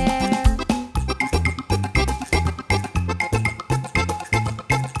share.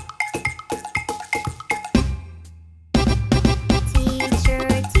 Teacher,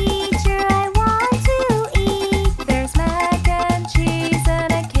 teacher, I want to eat. There's mac and cheese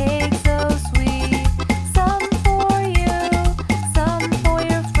and a cake so sweet. Some for you, some for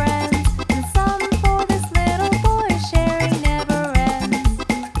your friends, and some for this little boy. Sharing never ends.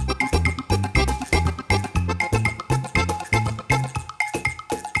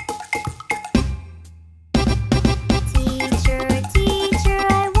 Teacher, teacher,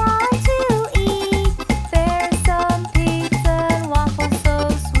 I want to eat. There's some pizza and waffles so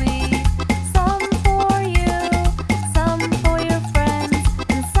sweet. Some for you, some for your friends,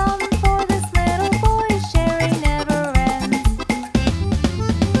 and some for this little boy. Sharing never ends.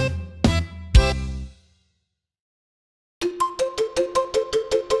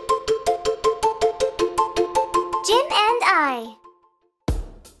 Jim and I.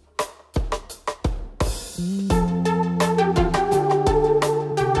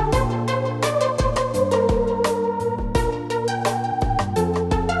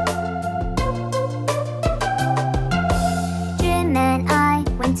 Jim and I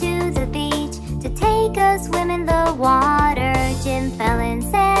went to the beach to take a swim in the water. Jim fell in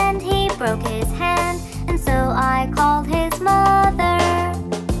sand, he broke his hand, and so I called his mother.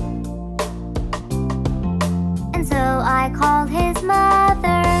 And so I called his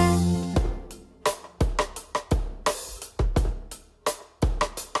mother.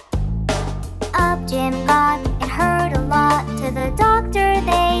 Up Jim got, it hurt a lot. To the doctor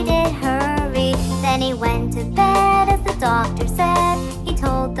they did hurry. Then he went to bed as the doctor said. He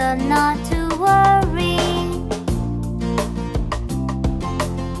told them not to worry.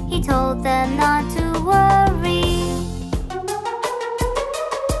 He told them not to worry.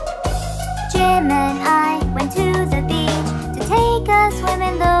 Jim and I went to the beach to take a swim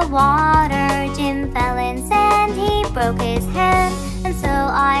in the water. Jim fell in sand, he broke his hand, and so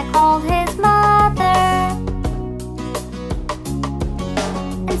I called his mother.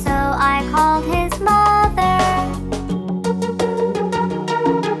 And so I called his mother.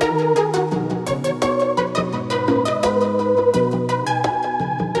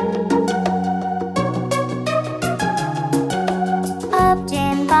 Up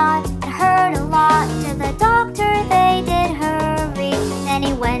Jim got, it hurt a lot. To the doctor they did hurry. Then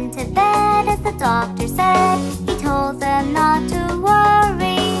he went to bed as the doctor said. He told them not to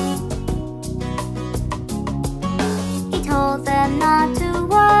worry. He told them not to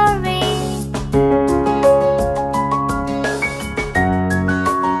worry.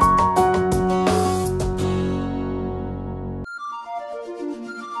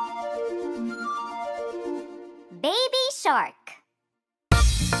 Baby Shark.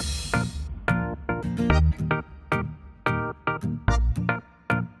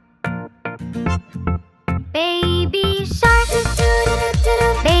 Baby shark,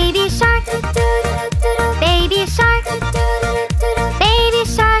 baby shark, baby shark, baby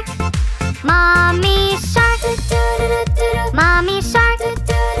shark,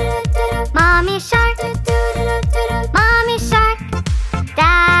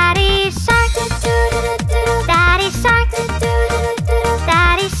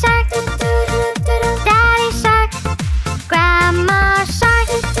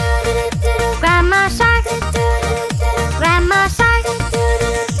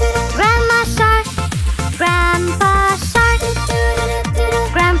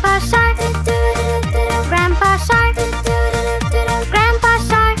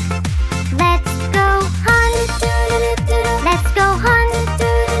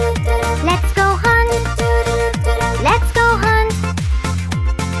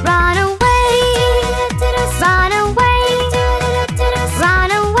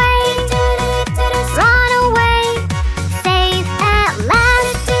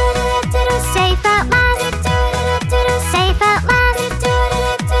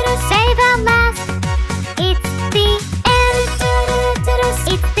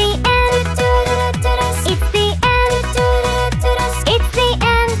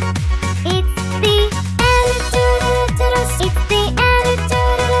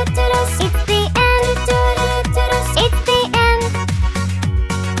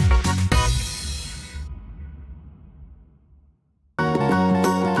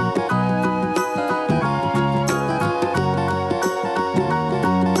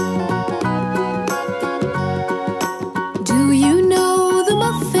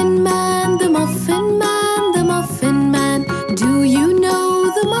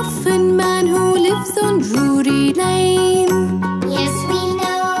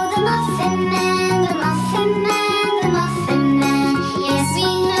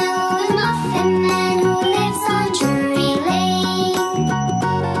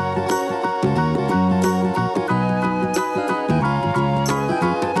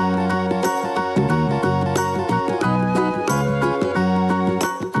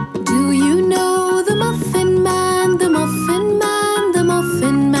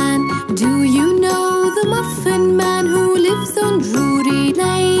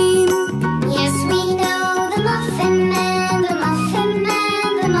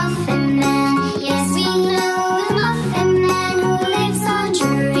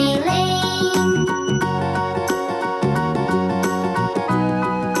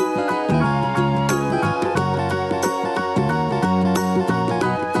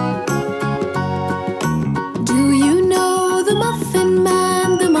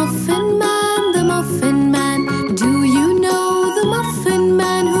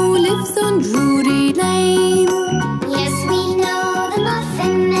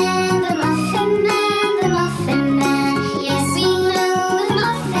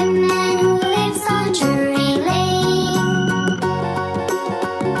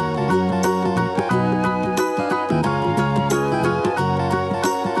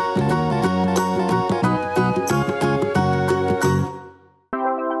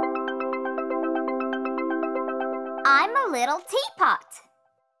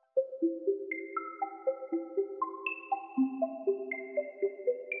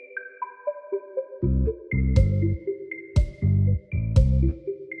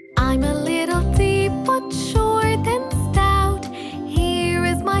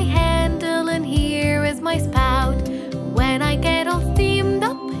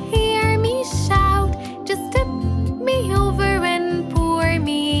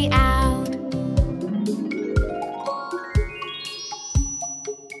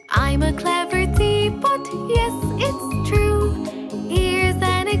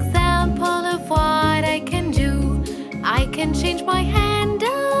 can change my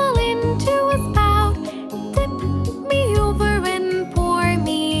handle into a spout. Tip me over and pour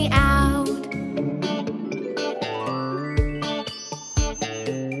me out.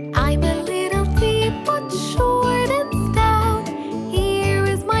 I'm a little teapot, short and stout. Here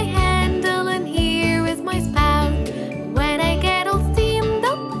is my handle and here is my spout. When I get all steamed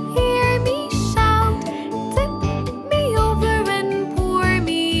up, hear me shout. Tip me over and pour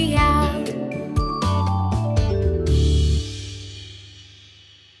me out.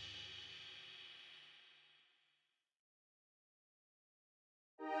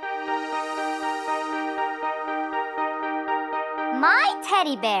 My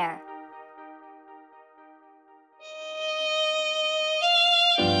teddy bear.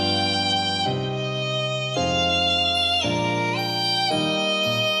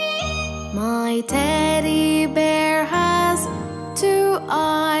 My teddy bear has 2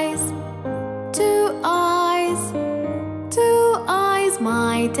 eyes, 2 eyes, 2 eyes.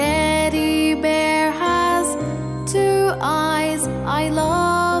 My teddy bear has 2 eyes. I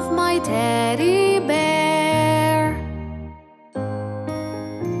love my teddy bear.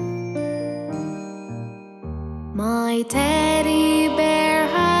 My teddy bear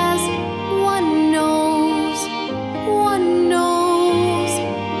has 1 nose, 1 nose,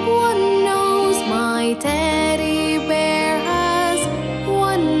 1 nose. My teddy bear has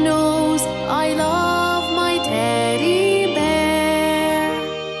 1 nose. I love my teddy bear.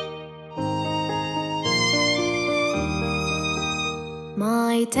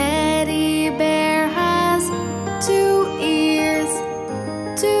 My teddy bear has 2 ears,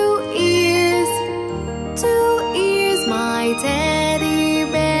 2 ears, 2 ears. My teddy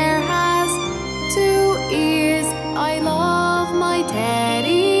bear has 2 ears. I love my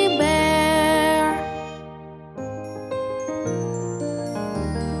teddy bear.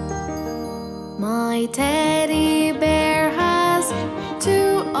 My teddy bear has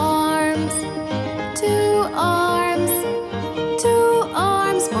 2 arms, 2 arms, 2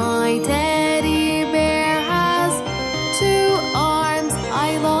 arms. My teddy bear has 2 arms.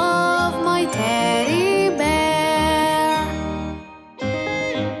 I love my teddy bear.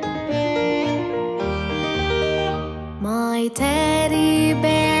 My teddy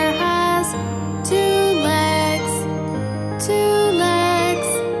bear has 2 legs, 2 legs,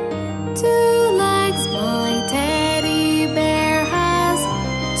 2 legs. My teddy bear has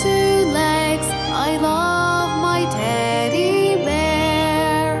 2 legs. I love my teddy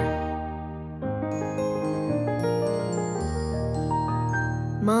bear.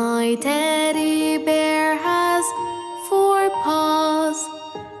 My teddy bear has 4 paws,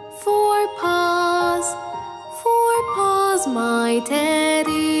 4 paws, 4 paws. My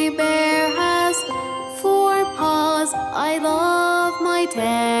teddy bear has 4 paws. I love my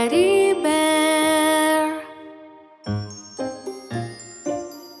teddy bear.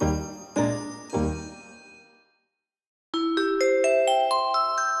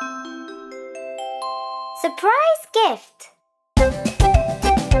 Surprise gift.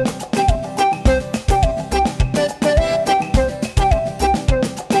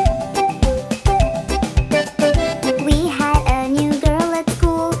 We had a new girl at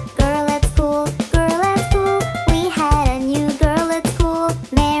school, girl at school, girl at school. We had a new girl at school,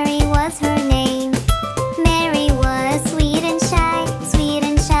 Mary was her name. Mary was sweet and shy, sweet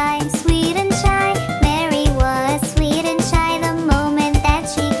and shy, sweet and shy. Mary was sweet and shy the moment that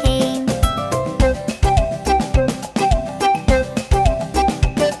she came.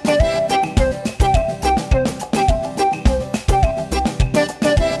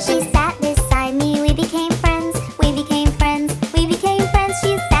 She sat beside me, we became friends, we became friends, we became friends.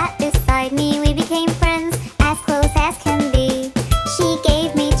 She sat beside me, we became friends, as close as can be. She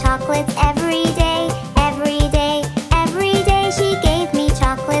gave me chocolates every day, every day, every day. She gave me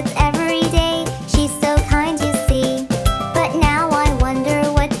chocolates every day. She's so kind, you see. But now I wonder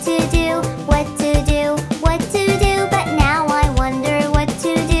what to do, what to do, what to do. But now I wonder what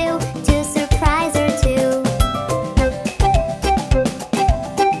to do to surprise her too.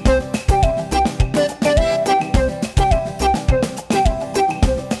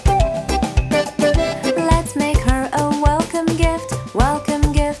 Let's make her a welcome gift,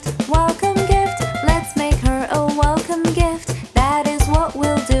 welcome gift, welcome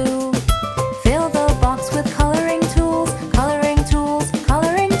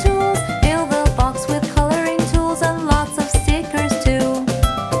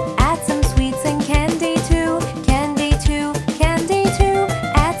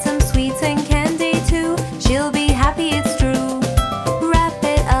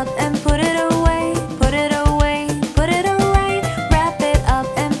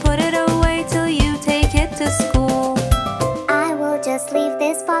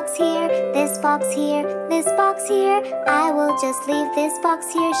box here, this box here. I will just leave this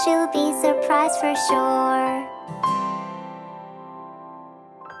box here. She'll be surprised for sure.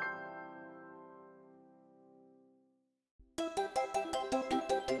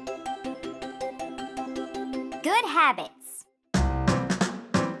 Good habits.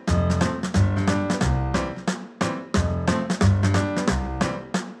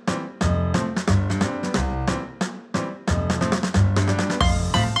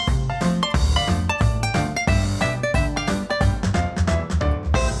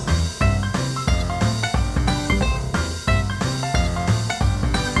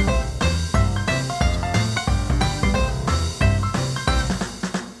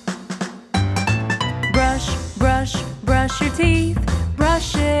 Brush your teeth,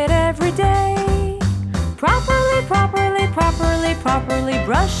 brush it every day. Properly, properly, properly, properly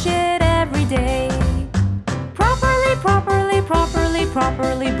brush it every day. Properly, properly, properly,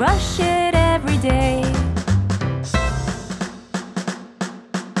 properly brush it every day.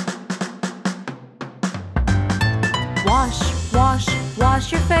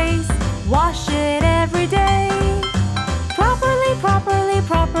 Wash your face, wash it every day. Properly, properly,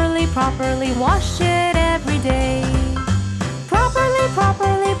 properly, properly wash it every day. Properly,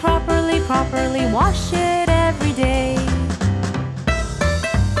 properly, properly, properly wash it every day.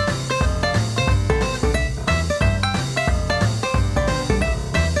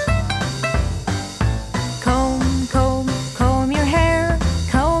 Comb your hair,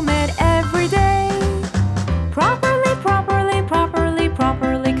 comb it every day. Properly, properly, properly,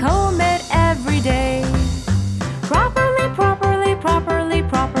 properly comb it every day. Properly, properly, properly,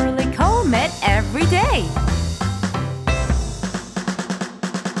 properly comb it every day.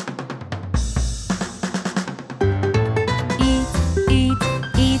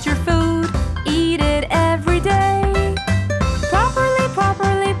 Eat your food, eat it every day. Properly,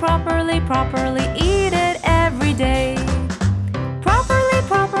 properly, properly, properly eat it every day. Properly,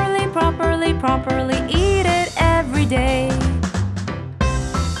 properly, properly, properly eat it every day.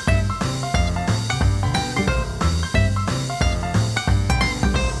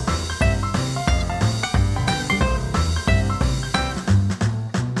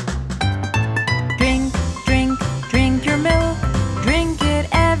 Drink your milk, drink it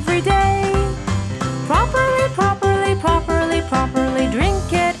every day.